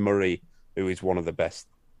fair, Murray, who is probably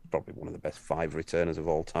one of the best 5 returners of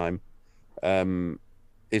all time,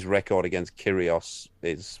 his record against Kyrgios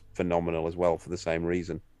is phenomenal as well for the same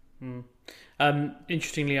reason.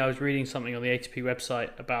 Interestingly, I was reading something on the ATP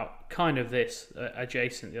website about kind of this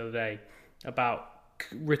adjacent the other day about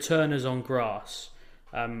returners on grass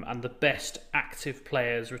and the best active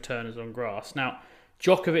players returners on grass. Now,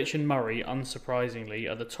 Djokovic and Murray, unsurprisingly,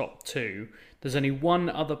 are the top 2. There's only one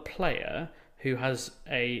other player who has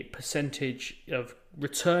a percentage of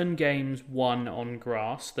return games won on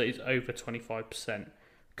grass that is over 25%.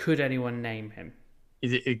 Could anyone name him?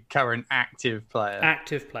 Is it a current active player?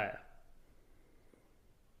 Active player.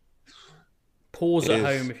 Pause at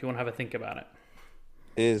home if you want to have a think about it.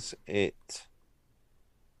 Is it...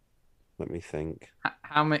 Let me think.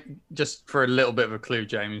 How many? Just for a little bit of a clue,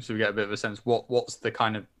 James, so we get a bit of a sense. What's the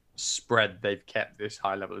kind of spread they've kept this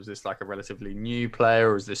high level? Is this like a relatively new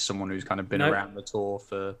player, or is this someone who's kind of been around the tour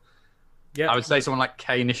for? Yeah, I would say someone like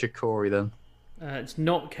Kei Nishikori. Then it's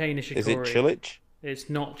not Kei Nishikori. Is it Cilic? It's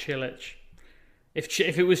not Cilic.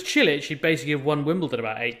 If it was Cilic, he'd basically have won Wimbledon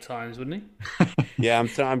about 8 times, wouldn't he? Yeah,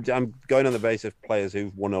 I'm going on the basis of players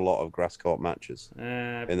who've won a lot of grass court matches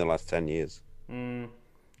in the last 10 years. You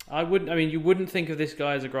wouldn't think of this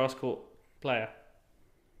guy as a grass court player.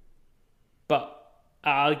 But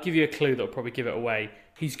I'll give you a clue that'll probably give it away.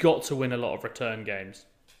 He's got to win a lot of return games.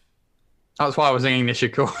 That's why I was thinking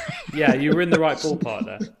Nishikori. Yeah, you were in the right ballpark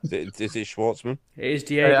there. Is it Schwartzman? It is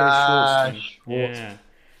Diego Schwartzman. Yeah.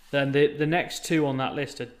 Then the next 2 on that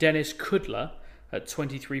list are Denis Kudla at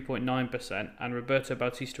 23.9% and Roberto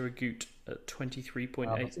Bautista Agut at 23.8%.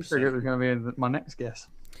 Bautista Agut was going to be my next guess.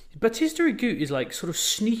 Bautista Agut is like sort of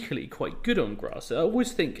sneakily quite good on grass.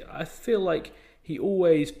 I feel like he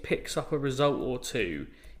always picks up a result or 2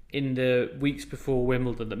 in the weeks before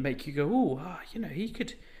Wimbledon that make you go,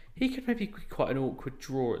 he could maybe be quite an awkward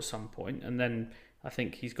draw at some point. And then I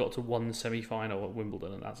think he's got to one semi-final at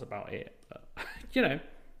Wimbledon, and that's about it. But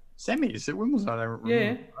semis at Wimbledon, I don't remember.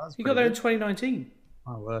 Yeah, he got there in 2019.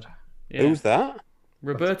 My word. Yeah. Who's that?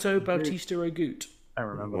 Roberto Bautista Agut. I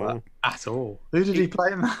don't remember that at all. Who did he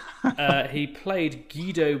play in that? He played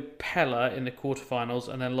Guido Pella in the quarterfinals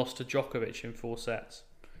and then lost to Djokovic in 4 sets.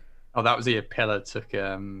 Oh, that was the year Pella took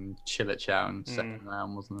Cilic out in second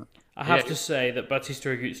round, wasn't it? I have to say that Bautista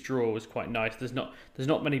Agut's draw was quite nice. There's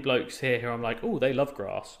not many blokes here who I'm like, oh, they love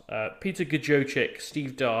grass. Peter Gajocic,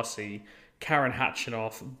 Steve Darcy, Karen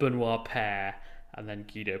Hatchinoff, Benoit Paire, and then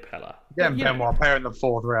Guido Pella. Yeah, Benoit Paire in the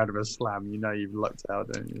 4th round of a slam. You know you've lucked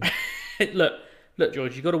out, don't you? Look,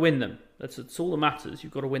 George, you've got to win them. That's all that matters.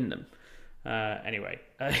 You've got to win them. Anyway,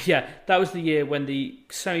 that was the year when the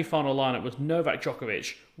semi-final lineup was Novak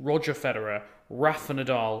Djokovic, Roger Federer, Rafa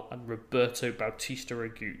Nadal, and Roberto Bautista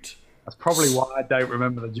Agut. That's probably why I don't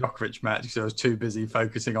remember the Djokovic match, because I was too busy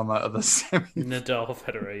focusing on that other semi. Nadal,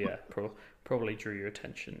 Federer, yeah, probably drew your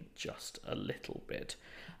attention just a little bit.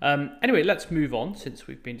 Anyway, let's move on, since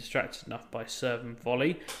we've been distracted enough by serve and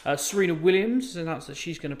volley. Serena Williams has announced that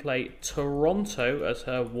she's going to play Toronto as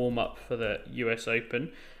her warm-up for the US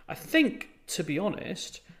Open. I think, to be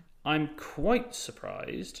honest, I'm quite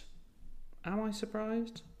surprised. Am I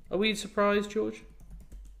surprised? Are we surprised, George?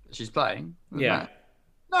 She's playing? Yeah.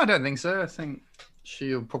 No, I don't think so. I think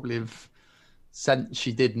she'll probably have sensed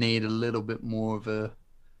she did need a little bit more of a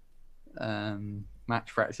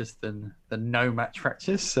match practice than no match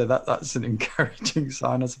practice. So that's an encouraging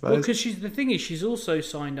sign, I suppose. Well, because the thing is, she's also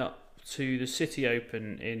signed up to the City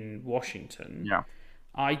Open in Washington. Yeah.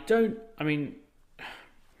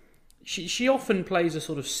 She often plays a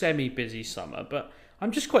sort of semi-busy summer, but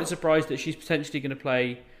I'm just quite surprised that she's potentially going to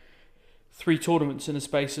play 3 tournaments in a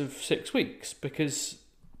space of 6 weeks, because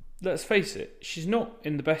let's face it, she's not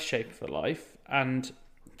in the best shape of her life, and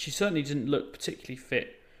she certainly didn't look particularly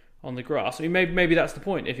fit on the grass. I mean, maybe that's the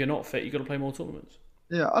point. If you're not fit, you've got to play more tournaments.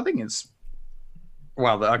 Yeah, I think it's...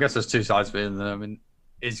 Well, I guess there's 2 sides of it. I mean,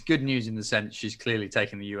 it's good news in the sense she's clearly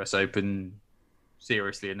taken the US Open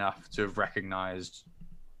seriously enough to have recognised,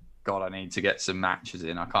 God, I need to get some matches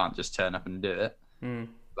in. I can't just turn up and do it.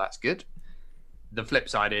 That's good. The flip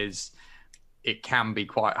side is it can be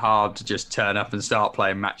quite hard to just turn up and start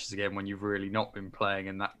playing matches again when you've really not been playing,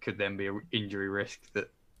 and that could then be an injury risk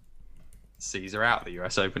that sees her out of the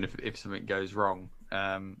US Open if something goes wrong.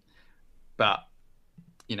 But,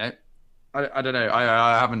 you know, I don't know.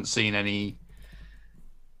 I haven't seen any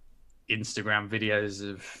Instagram videos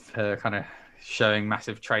of her kind of showing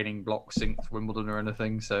massive training blocks since Wimbledon or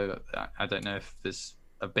anything, so I don't know if there's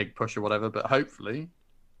a big push or whatever, but hopefully,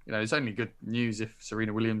 you know, it's only good news if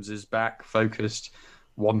Serena Williams is back, focused,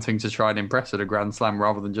 wanting to try and impress at a Grand Slam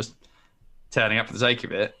rather than just turning up for the sake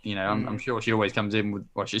of it. You know, I'm sure she always comes in with,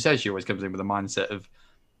 well, she says she always comes in with a mindset of,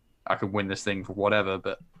 I can win this thing for whatever,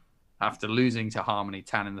 but after losing to Harmony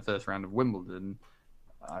Tan in the 1st round of Wimbledon,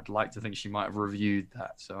 I'd like to think she might have reviewed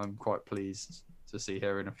that, so I'm quite pleased to see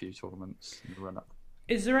her in a few tournaments in the run-up.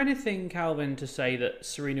 Is there anything, Calvin, to say that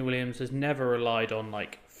Serena Williams has never relied on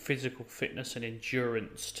like physical fitness and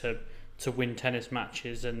endurance to win tennis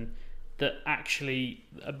matches, and that actually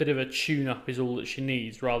a bit of a tune-up is all that she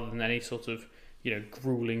needs, rather than any sort of, you know,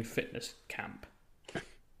 grueling fitness camp?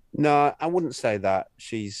 No, I wouldn't say that.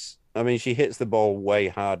 She hits the ball way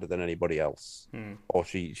harder than anybody else, or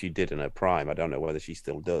she did in her prime. I don't know whether she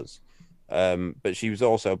still does. But she's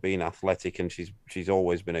also been athletic, and she's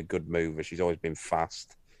always been a good mover. She's always been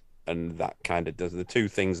fast, and that kind of does the 2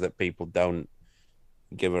 things that people don't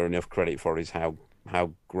give her enough credit for is how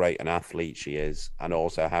great an athlete she is, and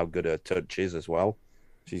also how good her touch is as well.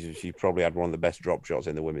 She's probably had one of the best drop shots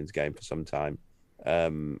in the women's game for some time,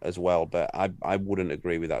 as well. But I wouldn't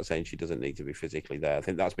agree with that, saying she doesn't need to be physically there. I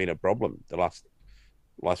think that's been a problem the last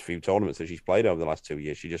few tournaments that she's played over the last 2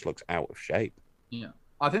 years. She just looks out of shape. Yeah.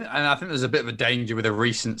 I think there's a bit of a danger with a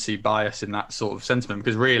recency bias in that sort of sentiment,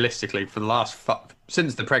 because realistically, for the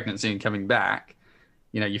since the pregnancy and coming back,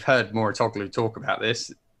 you know, you've heard Mouratoglou talk about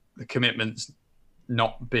this, the commitment's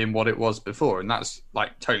not been what it was before, and that's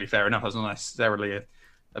like totally fair enough. That's not necessarily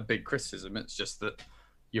a big criticism. It's just that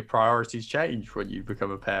your priorities change when you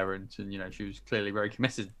become a parent, and, you know, she was clearly very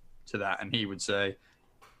committed to that, and he would say,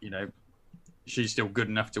 you know, she's still good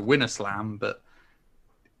enough to win a slam, but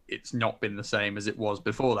it's not been the same as it was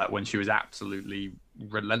before that, when she was absolutely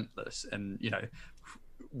relentless. And, you know,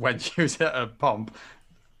 when she was at a pomp,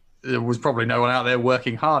 there was probably no one out there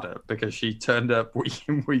working harder, because she turned up week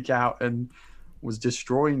in, week out and was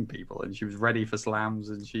destroying people, and she was ready for slams,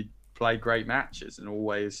 and she played great matches and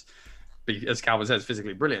always be, as Calvin says,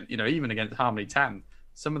 physically brilliant. You know, even against Harmony Tan,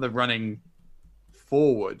 some of the running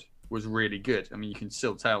forward was really good. I mean, you can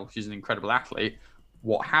still tell she's an incredible athlete.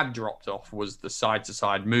 What had dropped off was the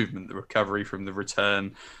side-to-side movement, the recovery from the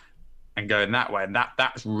return and going that way. And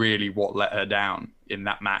that's really what let her down in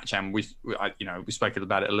that match. And we spoke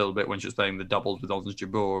about it a little bit when she was playing the doubles with Ons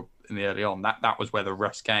Jabeur in the early on. That was where the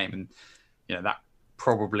rust came. And, you know, that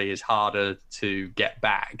probably is harder to get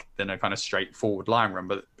back than a kind of straightforward line run.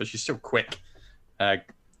 But she's still quick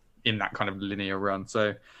in that kind of linear run.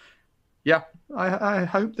 So, yeah, I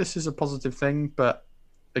hope this is a positive thing. But,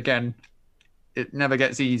 again, it never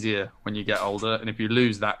gets easier when you get older, and if you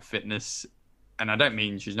lose that fitness and I don't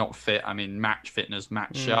mean she's not fit. I mean match fitness,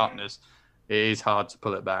 match sharpness. It is hard to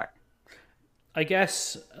pull it back. I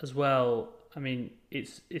guess as well. I mean,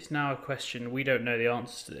 it's now a question. We don't know the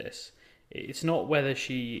answer to this. It's not whether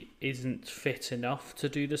she isn't fit enough to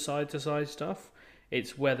do the side-to-side stuff.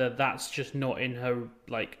 It's whether that's just not in her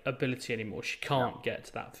ability anymore. She can't get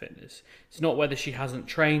to that fitness. It's not whether she hasn't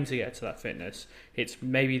trained to get to that fitness. It's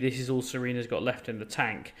maybe this is all Serena's got left in the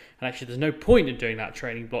tank. And actually there's no point in doing that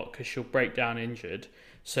training block because she'll break down injured.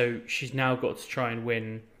 So she's now got to try and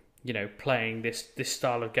win, playing this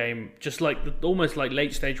style of game, just almost like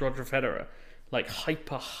late stage Roger Federer, like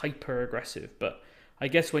hyper aggressive. But I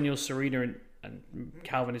guess when you're Serena and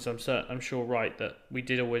Calvin is, I'm sure right that we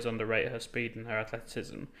did always underrate her speed and her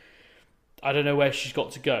athleticism. I don't know where she's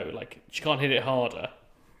got to go. She can't hit it harder.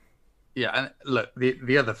 Yeah, and look,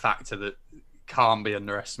 the other factor that can't be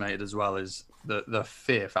underestimated as well is the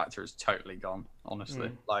fear factor is totally gone,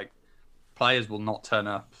 honestly. Players will not turn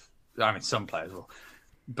up. I mean, some players will.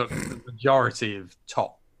 But the majority of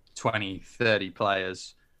top 20, 30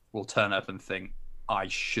 players will turn up and think, I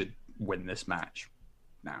should win this match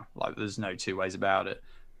now. There's no two ways about it.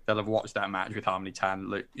 They'll have watched that match with Harmony Tan.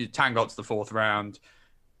 Look, Tan got to the fourth round,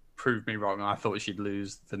 proved me wrong. I thought she'd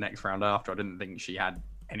lose the next round after. I didn't think she had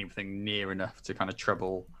anything near enough to kind of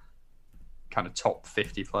trouble kind of top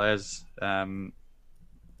 50 players.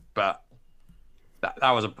 But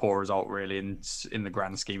that was a poor result, really, in the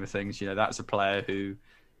grand scheme of things. That's a player who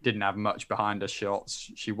didn't have much behind her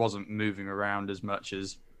shots. She wasn't moving around as much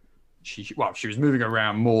as she was moving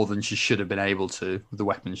around more than she should have been able to with the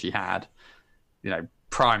weapons she had.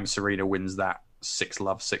 Prime Serena wins that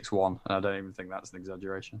 6-love, 6-1, and I don't even think that's an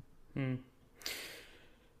exaggeration.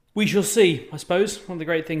 We shall see, I suppose. One of the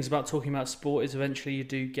great things about talking about sport is eventually you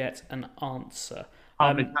do get an answer.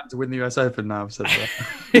 How many had to win the US Open now? I've said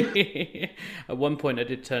that. At one point, I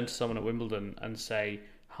did turn to someone at Wimbledon and say,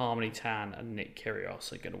 Harmony Tan and Nick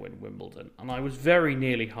Kyrgios are going to win Wimbledon. And I was very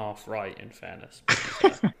nearly half right, in fairness.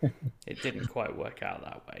 Because, it didn't quite work out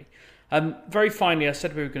that way. Very finally, I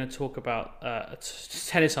said we were going to talk about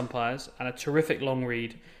tennis umpires and a terrific long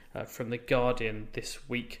read from The Guardian this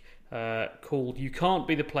week called You Can't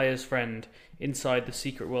Be the Player's Friend Inside the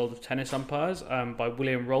Secret World of Tennis Umpires by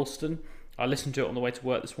William Ralston. I listened to it on the way to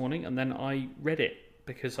work this morning and then I read it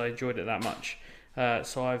because I enjoyed it that much.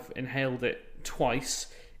 So I've inhaled it twice.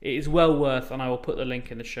 It is well worth, and I will put the link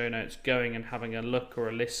in the show notes, going and having a look or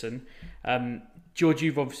a listen. George,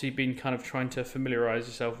 you've obviously been kind of trying to familiarise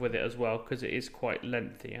yourself with it as well, because it is quite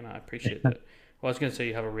lengthy, and I appreciate that. Well, I was going to say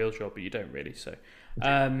you have a real job, but you don't really, so.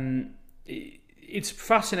 It's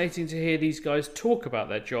fascinating to hear these guys talk about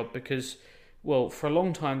their job, because, well, for a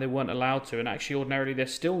long time they weren't allowed to, and actually ordinarily they're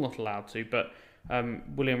still not allowed to, but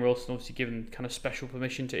William Ralston obviously given kind of special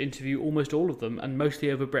permission to interview almost all of them, and mostly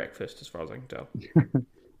over breakfast, as far as I can tell.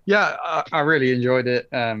 Yeah, I really enjoyed it.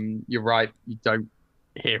 You're right, you don't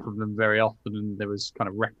hear from them very often, and there was kind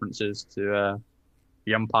of references to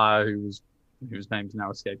the umpire whose name's now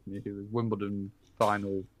escaping me, who was Wimbledon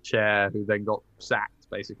final chair, who then got sacked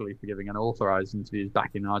basically for giving unauthorized interviews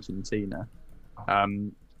back in Argentina.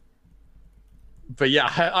 But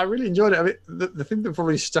yeah, I really enjoyed it. I mean, the thing that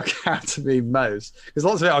probably stuck out to me most, because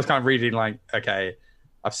lots of it I was kind of reading like, okay,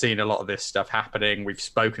 I've seen a lot of this stuff happening. We've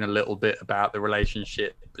spoken a little bit about the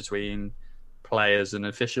relationship between players and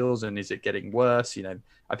officials, and is it getting worse?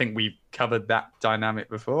 I think we've covered that dynamic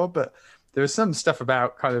before, but there was some stuff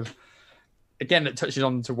about kind of, again, that touches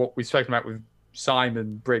on to what we've spoken about with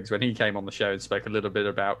Simon Briggs when he came on the show and spoke a little bit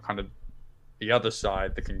about kind of the other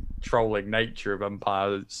side, the controlling nature of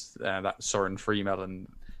umpires, that Soren Friemel and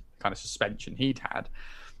kind of suspension he'd had.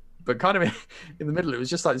 But kind of in the middle, it was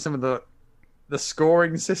just like some of the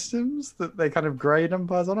scoring systems that they kind of grade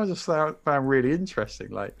umpires on. I just found really interesting.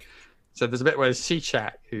 So there's a bit where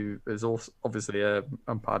Cicak, who is also obviously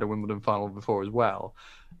umpired a Wimbledon final before as well,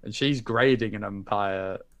 and she's grading an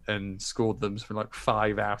umpire and scored them from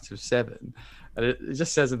 5 out of 7. And it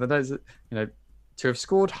just says in the notes that, to have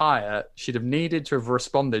scored higher, she'd have needed to have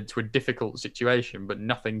responded to a difficult situation, but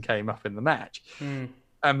nothing came up in the match.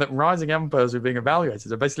 And that rising umpires who are being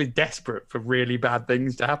evaluated are basically desperate for really bad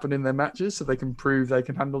things to happen in their matches so they can prove they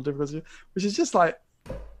can handle difficulty, which is just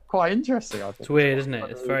quite interesting, I think. It's weird, isn't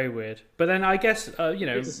it? It's very weird. But then I guess,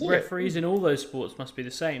 referees in all those sports must be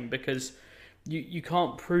the same, because you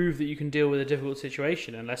can't prove that you can deal with a difficult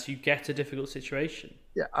situation unless you get a difficult situation.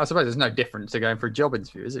 Yeah, I suppose there's no difference to going for a job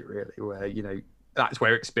interview, is it really? Where, that's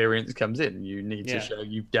where experience comes in. You need to show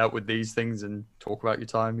you've dealt with these things and talk about your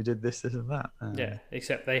time. You did this and that. Yeah,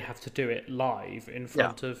 except they have to do it live in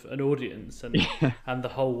front of an audience and the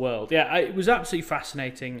whole world. Yeah, it was absolutely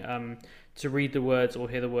fascinating to read the words or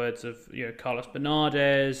hear the words of Carlos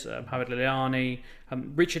Bernardes, Mohamed Liliani,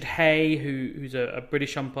 Richard Hay, who's a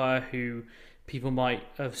British umpire who people might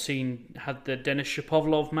have seen had the Denis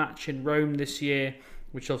Shapovalov match in Rome this year,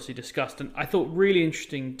 which obviously discussed. And I thought really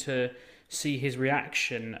interesting to see his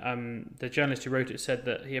reaction. The journalist who wrote it said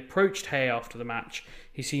that he approached Hay after the match.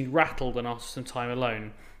 He seemed rattled and asked for some time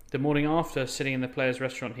alone. The morning after, sitting in the players'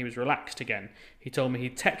 restaurant, he was relaxed again. He told me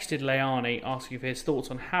he'd texted Lleyton asking for his thoughts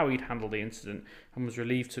on how he'd handled the incident and was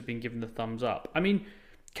relieved to have been given the thumbs up. I mean,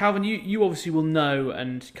 Calvin, you obviously will know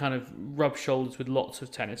and kind of rub shoulders with lots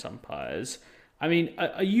of tennis umpires. I mean,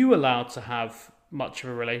 are you allowed to have much of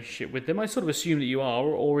a relationship with them? I sort of assume that you are,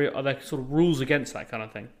 or are there sort of rules against that kind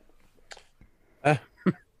of thing?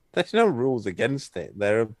 There's no rules against it.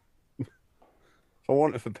 They're, for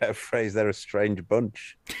want of a better phrase, they're a strange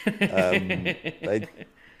bunch. The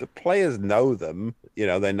players know them.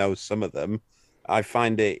 They know some of them. I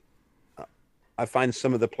find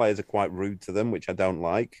some of the players are quite rude to them, which I don't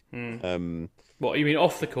like. What, you mean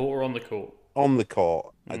off the court or on the court? On the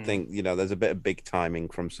court, I think, there's a bit of big timing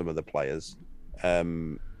from some of the players. A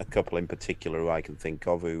couple in particular who I can think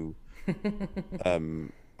of who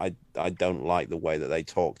I don't like the way that they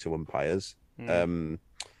talk to umpires.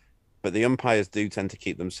 But the umpires do tend to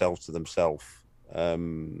keep themselves to themselves.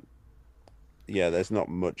 There's not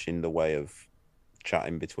much in the way of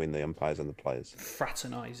chatting between the umpires and the players.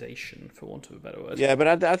 Fraternisation, for want of a better word. Yeah,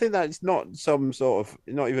 but I think that's not some sort of,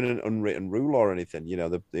 not even an unwritten rule or anything.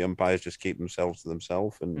 The umpires just keep themselves to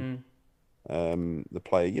themselves, and the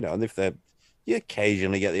player, and if you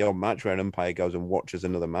occasionally get the odd match where an umpire goes and watches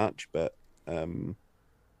another match, but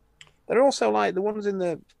they're also like the ones in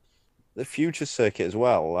the future circuit as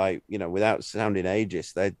well. Like, without sounding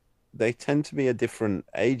ageist, they tend to be a different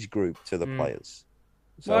age group to the players.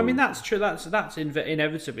 So, well, I mean, that's true. That's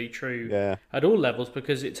inevitably true at all levels,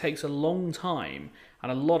 because it takes a long time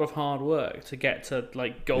and a lot of hard work to get to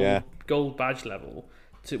like gold badge level,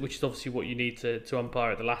 which is obviously what you need to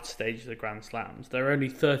umpire at the latter stage of the Grand Slams. There are only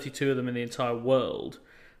 32 of them in the entire world.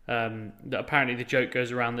 That apparently the joke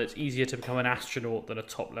goes around that it's easier to become an astronaut than a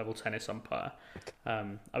top-level tennis umpire.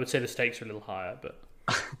 I would say the stakes are a little higher, but...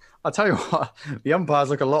 I'll tell you what, the umpires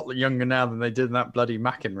look a lot younger now than they did in that bloody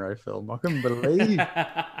McEnroe film. I couldn't believe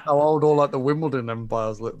how old all like the Wimbledon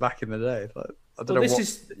umpires looked back in the day. Like, I don't know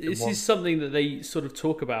this is something that they sort of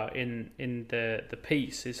talk about in the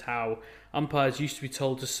piece, is how umpires used to be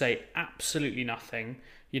told to say absolutely nothing.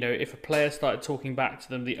 If a player started talking back to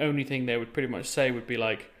them, the only thing they would pretty much say would be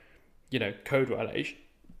like, code violation.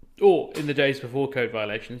 Or in the days before code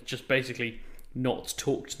violations, just basically not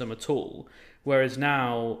talk to them at all. Whereas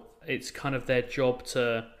now it's kind of their job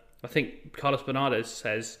to, I think Carlos Bernardes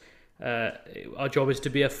says, our job is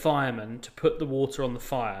to be a fireman, to put the water on the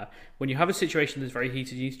fire. When you have a situation that's very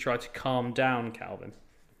heated, you need to try to calm down, Calvin.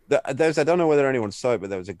 I don't know whether anyone saw it,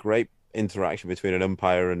 but there was a great interaction between an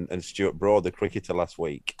umpire and Stuart Broad, the cricketer, last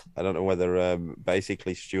week. I don't know whether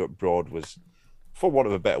basically Stuart Broad was, for want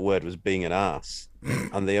of a better word, was being an arse,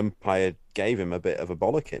 and the umpire gave him a bit of a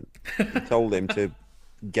bollocking. He told him to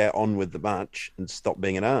get on with the match and stop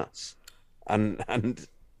being an arse. And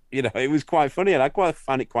it was quite funny, and I quite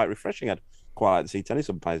found it quite refreshing. I'd quite like to see tennis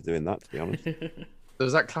umpires doing that, to be honest. There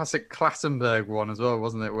was that classic Clattenburg one as well,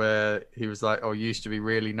 wasn't it? Where he was like, you used to be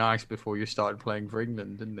really nice before you started playing for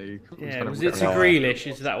England, didn't he? Yeah, was it to Grealish?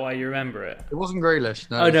 Is that why you remember it? It wasn't Grealish,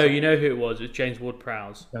 no. Oh, no, you know who it was. It was James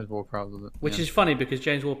Ward-Prowse. James Ward-Prowse, was it? Which is funny, because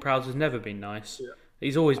James Ward-Prowse has never been nice. Yeah.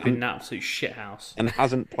 He's always been an absolute shithouse. And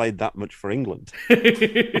hasn't played that much for England.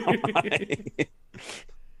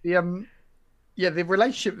 The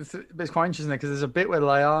relationship is quite interesting there, because there's a bit where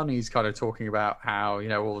Lleyton's kind of talking about how,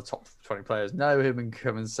 all the top 20 players know him and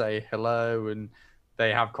come and say hello, and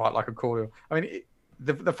they have quite like a cordial. I mean,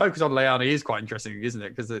 the focus on Lleyton is quite interesting, isn't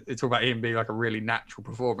it? Because it's all about him being like a really natural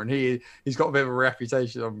performer, and he's got a bit of a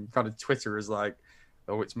reputation on kind of Twitter as like,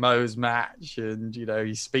 it's Mo's match, and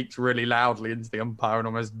he speaks really loudly into the umpire and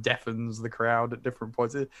almost deafens the crowd at different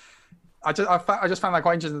points. I just found that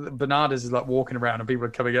quite interesting that Bernardes is like walking around and people are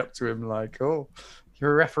coming up to him like, "Oh,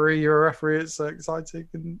 you're a referee, it's so exciting,"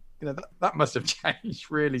 and that must have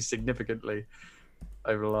changed really significantly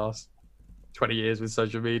over the last 20 years with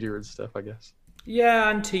social media and stuff, I guess. Yeah,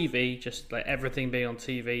 and TV, just like everything being on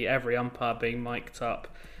TV, every umpire being mic'd up,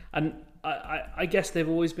 and I guess they've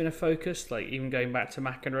always been a focus, like even going back to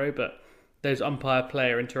McEnroe, but those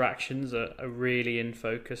umpire-player interactions are really in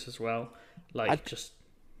focus as well.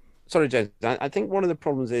 Sorry, James. I think one of the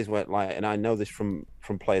problems is where, like, and I know this from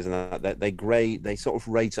players and that they sort of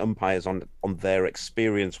rate umpires on their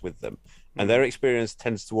experience with them, and their experience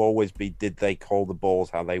tends to always be, did they call the balls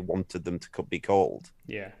how they wanted them to be called?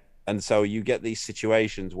 Yeah. And so you get these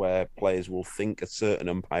situations where players will think a certain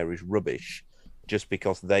umpire is rubbish just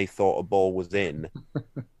because they thought a ball was in,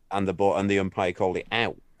 and the umpire called it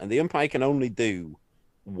out, and the umpire can only do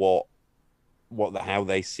how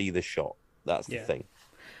they see the shot. That's the thing.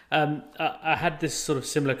 I had this sort of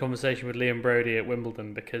similar conversation with Liam Brody at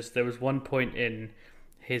Wimbledon, because there was one point in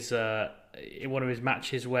his in one of his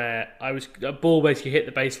matches where a ball basically hit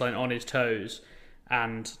the baseline on his toes,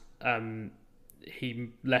 and he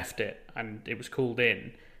left it, and it was called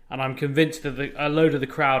in. And I'm convinced that a load of the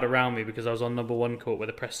crowd around me, because I was on number 1 court where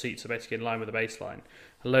the press seats are basically in line with the baseline,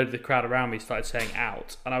 a load of the crowd around me started saying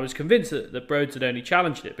out. And I was convinced that Broads had only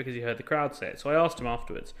challenged it because he heard the crowd say it. So I asked him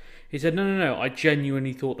afterwards. He said, no, I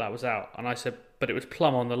genuinely thought that was out. And I said, but it was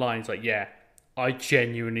plumb on the line. He's like, yeah, I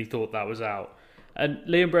genuinely thought that was out. And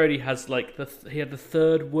Liam Brody has he had the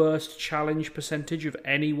 3rd worst challenge percentage of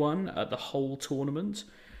anyone at the whole tournament.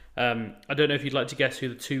 I don't know if you'd like to guess who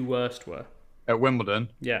the 2 worst were. At Wimbledon?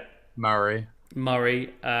 Yeah. Murray,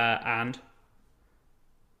 and...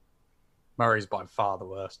 Murray's by far the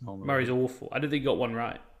worst normally. Murray's awful. I don't think he got one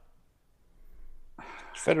right.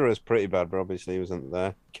 Federer's pretty bad, but obviously he wasn't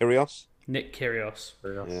there. Kyrgios? Nick Kyrgios.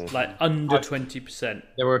 Yeah. Like under 20%.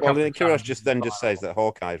 There were Kyrgios just says that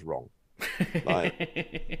Hawkeye's wrong.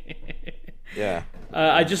 Yeah.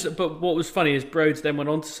 But what was funny is Broads then went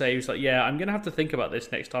on to say, he was like, yeah, I'm going to have to think about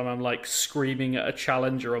this next time I'm like screaming at a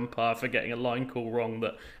challenger umpire for getting a line call wrong,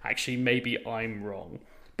 that actually maybe I'm wrong.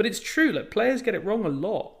 But it's true, like players get it wrong a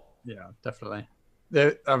lot. Yeah, definitely.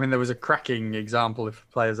 There was a cracking example of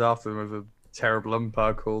players after them of a terrible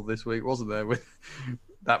umpire call this week, wasn't there? With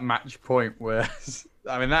that match point where,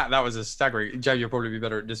 that was a staggering. Joe, you'll probably be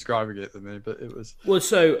better at describing it than me, but it was. Well,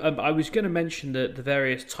 so I was going to mention the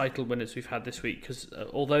various title winners we've had this week, because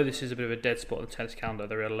although this is a bit of a dead spot on the tennis calendar,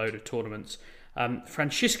 there are a load of tournaments.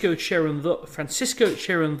 Francisco Cerundolo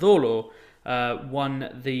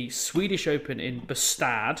won the Swedish Open in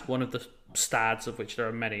Bastad, one of the stads of which there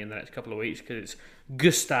are many in the next couple of weeks, because it's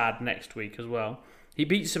Gustad next week as well. He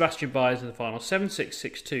beat Sebastian Baez in the final 7-6,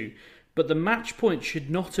 6-2, but the match point should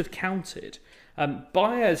not have counted.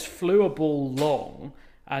 Baez flew a ball long,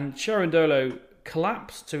 and Cerundolo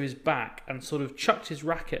collapsed to his back and sort of chucked his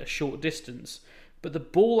racket a short distance, but the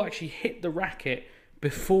ball actually hit the racket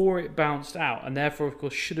before it bounced out, and therefore, of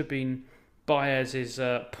course, should have been Baez's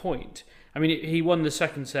point. I mean, he won the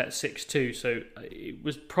second set 6-2, so it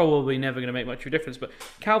was probably never going to make much of a difference. But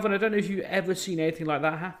Calvin, I don't know if you've ever seen anything like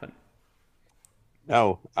that happen.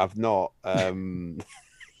 No, I've not. Yeah,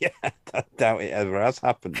 I doubt it ever has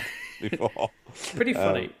happened before. It's pretty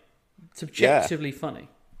funny. It's objectively funny.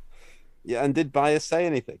 Yeah, and did Baez say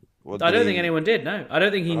anything? I don't think anyone did, no. I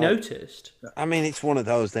don't think he noticed. I mean, it's one of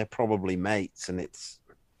those, they're probably mates, and it's,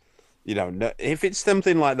 if it's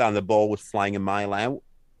something like that and the ball was flying a mile out,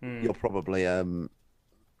 you'll probably... I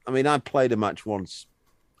played a match once.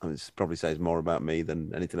 This probably says more about me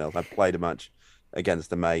than anything else. I played a match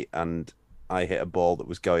against a mate, and I hit a ball that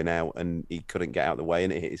was going out, and he couldn't get out of the way,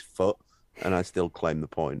 and it hit his foot, and I still claim the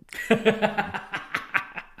point. But,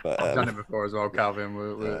 I've done it before as well, Calvin.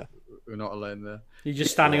 We're not alone there. You're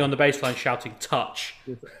just standing on the baseline shouting touch.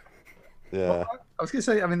 Yeah. Well, I was going to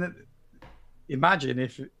say, imagine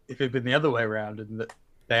if it had been the other way around and that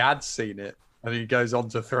they had seen it, and he goes on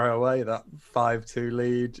to throw away that 5-2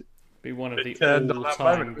 lead. Be one of the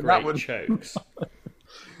all-time great chokes.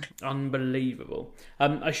 Unbelievable.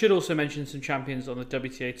 I should also mention some champions on the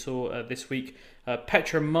WTA Tour this week.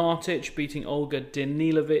 Petra Martic beating Olga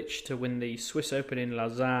Danilovic to win the Swiss Open in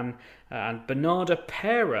Lausanne, and Bernarda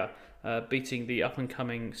Pera beating the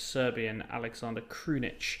up-and-coming Serbian Alexander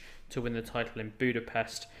Krunic to win the title in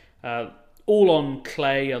Budapest. All on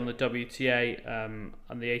clay on the WTA, and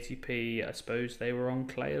the ATP, I suppose they were on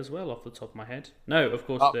clay as well, off the top of my head. No, of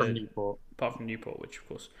course, apart from Newport, which of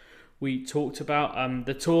course we talked about.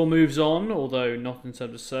 The tour moves on, although not in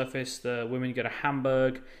terms of surface. The women go to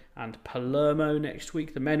Hamburg and Palermo next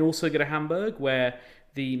week. The men also go to Hamburg, where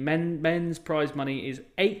the men's prize money is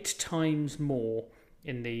 8 times more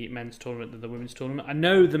in the men's tournament than the women's tournament. I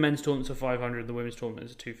know the men's tournament's are 500, the women's tournament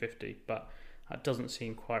is 250, but that doesn't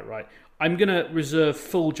seem quite right. I'm going to reserve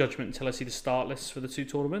full judgment until I see the start lists for the two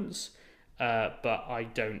tournaments, but I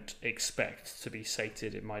don't expect to be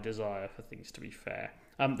sated in my desire for things to be fair.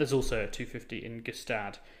 There's also a 250 in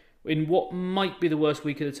Gstaad, in what might be the worst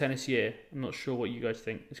week of the tennis year. I'm not sure what you guys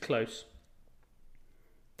think. It's close.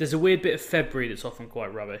 There's a weird bit of February that's often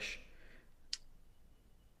quite rubbish.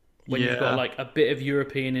 when you've got like a bit of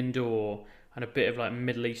European indoor and a bit of like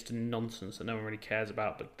Middle Eastern nonsense that no one really cares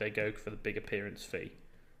about, but they go for the big appearance fee.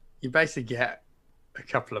 You basically get a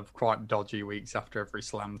couple of quite dodgy weeks after every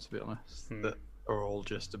slam, to be honest, that are all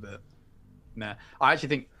just a bit. Nah, I actually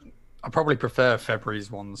think I probably prefer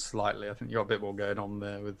February's ones slightly. I think you got a bit more going on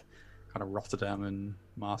there with kind of Rotterdam and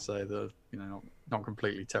Marseille. That not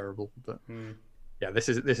completely terrible, but yeah, this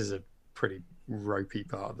is a pretty ropey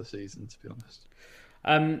part of the season, to be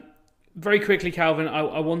honest. Very quickly, Calvin,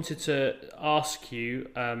 I wanted to ask you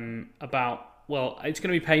about. Well, it's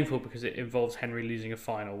going to be painful because it involves Henry losing a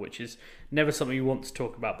final, which is never something you want to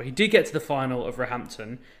talk about. But he did get to the final of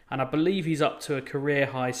Roehampton, and I believe he's up to a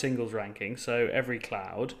career-high singles ranking, so every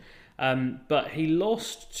cloud. But he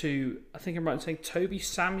lost to, I think I'm right in saying, Toby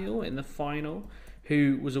Samuel in the final,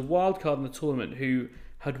 who was a wild card in the tournament, who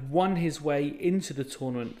had won his way into the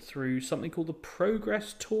tournament through something called the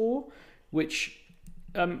Progress Tour, which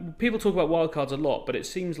people talk about wildcards a lot, but it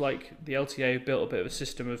seems like the LTA have built a bit of a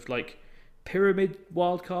system of like pyramid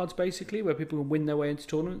wildcards, basically, where people can win their way into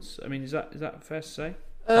tournaments. I mean, is that fair to say?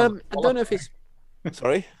 I don't know if it's...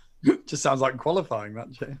 Sorry? Just sounds like qualifying, that,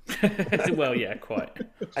 Jay. Well, yeah, quite.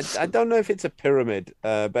 I don't know if it's a pyramid.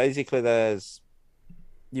 Basically,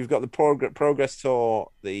 you've got the Progress Tour,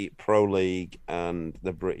 the Pro League, and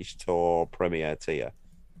the British Tour Premier Tier.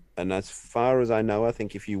 And as far as I know, I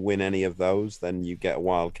think if you win any of those, then you get a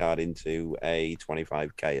wild card into a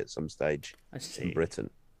 25k at some stage in Britain.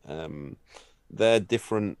 They're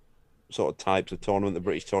different sort of types of tournament. The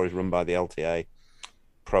British Tour is run by the LTA.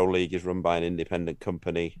 Pro League is run by an independent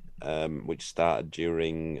company, which started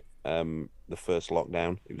during the first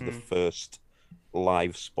lockdown. It was the first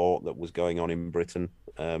live sport that was going on in Britain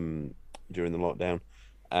during the lockdown.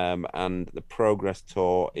 And the Progress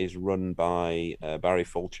Tour is run by Barry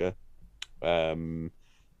Fulcher, and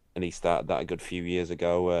he started that a good few years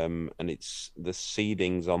ago. And it's the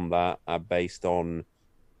seedings on that are based on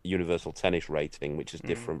universal tennis rating, which is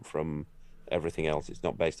different from everything else. It's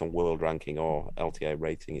not based on world ranking or LTA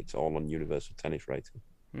rating. It's all on universal tennis rating.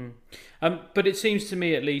 But it seems to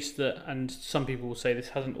me, at least, that, and some people will say this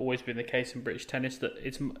hasn't always been the case in British tennis, that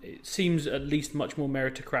it seems at least much more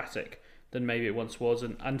meritocratic than maybe it once was,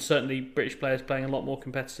 and certainly British players playing a lot more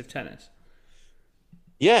competitive tennis.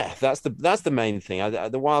 Yeah, that's the main thing.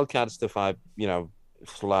 The wildcard stuff,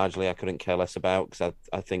 largely I couldn't care less about, because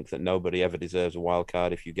I think that nobody ever deserves a wild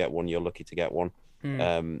card. If you get one, you're lucky to get one.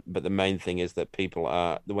 But the main thing is that people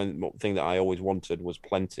are... The one thing that I always wanted was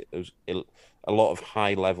a lot of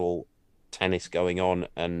high-level tennis going on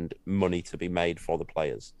and money to be made for the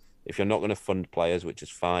players. If you're not going to fund players, which is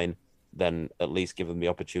fine, then at least give them the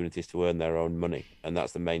opportunities to earn their own money. And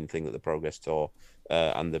that's the main thing that the Progress Tour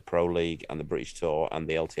and the Pro League and the British Tour and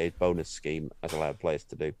the LTA bonus scheme has allowed players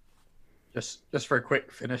to do. Just for a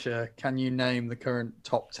quick finisher, can you name the current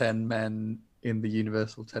top 10 men in the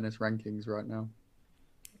universal tennis rankings right now?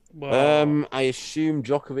 Well, I assume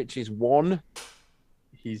Djokovic is 1.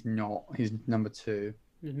 He's not. He's number 2.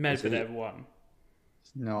 Medvedev 1.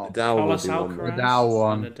 It's not. Nadal would be Alcaraz, 1. Nadal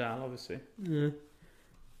 1. Nadal, obviously.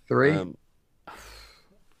 3.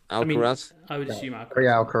 Alcaraz. I would assume Alcaraz. 3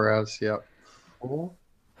 Alcaraz, yep. 4.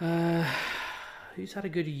 Who's had a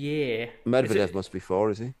good year? Medvedev must be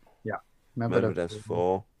 4, is he? Yeah. Medvedev's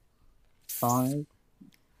 4. 5.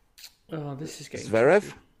 Oh, this is getting...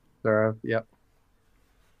 Zverev? Zverev, yep.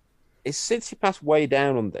 Is Tsitsipas way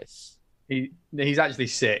down on this? He's actually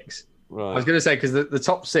 6. Right. I was going to say, because the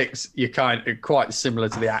top 6, you're quite similar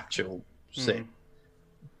to the actual 6.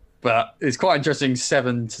 But it's quite interesting,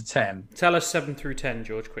 7 to 10. Tell us 7 through 10,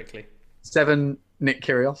 George, quickly. 7, Nick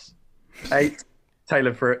Kyrgios. 8,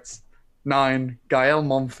 Taylor Fritz. 9, Gael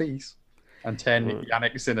Monfils. And 10,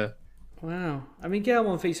 Yannick Sinner. Wow. I mean, Gael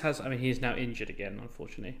Monfils he is now injured again,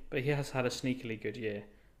 unfortunately. But he has had a sneakily good year.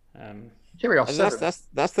 Kyrgios,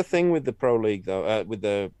 that's the thing with the Pro League, though, with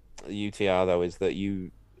the UTR, though, is that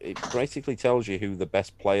it basically tells you who the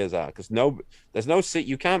best players are, because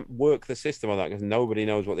you can't work the system on that because nobody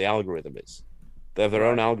knows what the algorithm is. They have their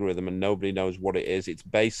own algorithm and nobody knows what it is. It's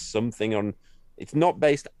based something on... It's not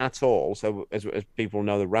based at all. So as people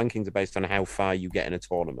know, the rankings are based on how far you get in a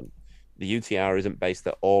tournament. The UTR isn't based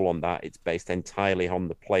at all on that. It's based entirely on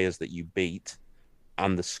the players that you beat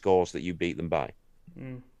and the scores that you beat them by.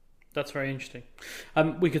 That's very interesting.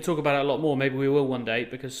 We could talk about it a lot more. Maybe we will one day,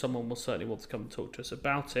 because someone will certainly want to come and talk to us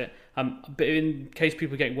about it. But in case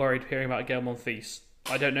people are getting worried hearing about Gael Monfils,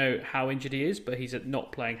 I don't know how injured he is, but he's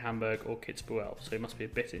not playing Hamburg or Kitzbühel, so he must be a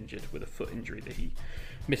bit injured with a foot injury that he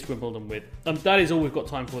missed Wimbledon with. That is all we've got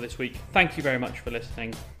time for this week. Thank you very much for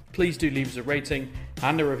listening. Please do leave us a rating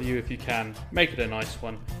and a review if you can. Make it a nice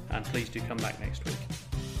one, and please do come back next week.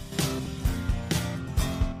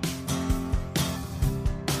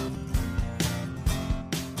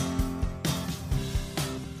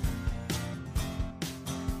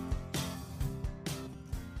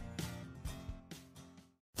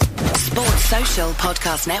 Sports Social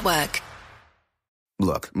Podcast Network.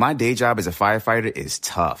 Look, my day job as a firefighter is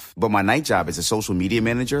tough, but my night job as a social media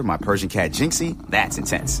manager, my Persian cat Jinxie, that's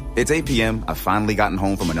intense. It's 8 p.m., I've finally gotten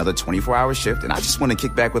home from another 24-hour shift, and I just want to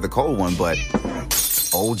kick back with a cold one, but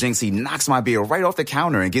old Jinxie knocks my beer right off the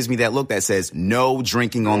counter and gives me that look that says, no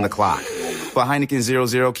drinking on the clock. But Heineken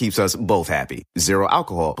 0.0 keeps us both happy. Zero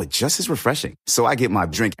alcohol, but just as refreshing. So I get my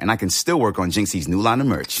drink, and I can still work on Jinxie's new line of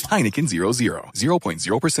merch. Heineken 0.0,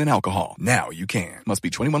 0.0% alcohol. Now you can. Must be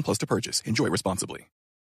 21 plus to purchase. Enjoy responsibly.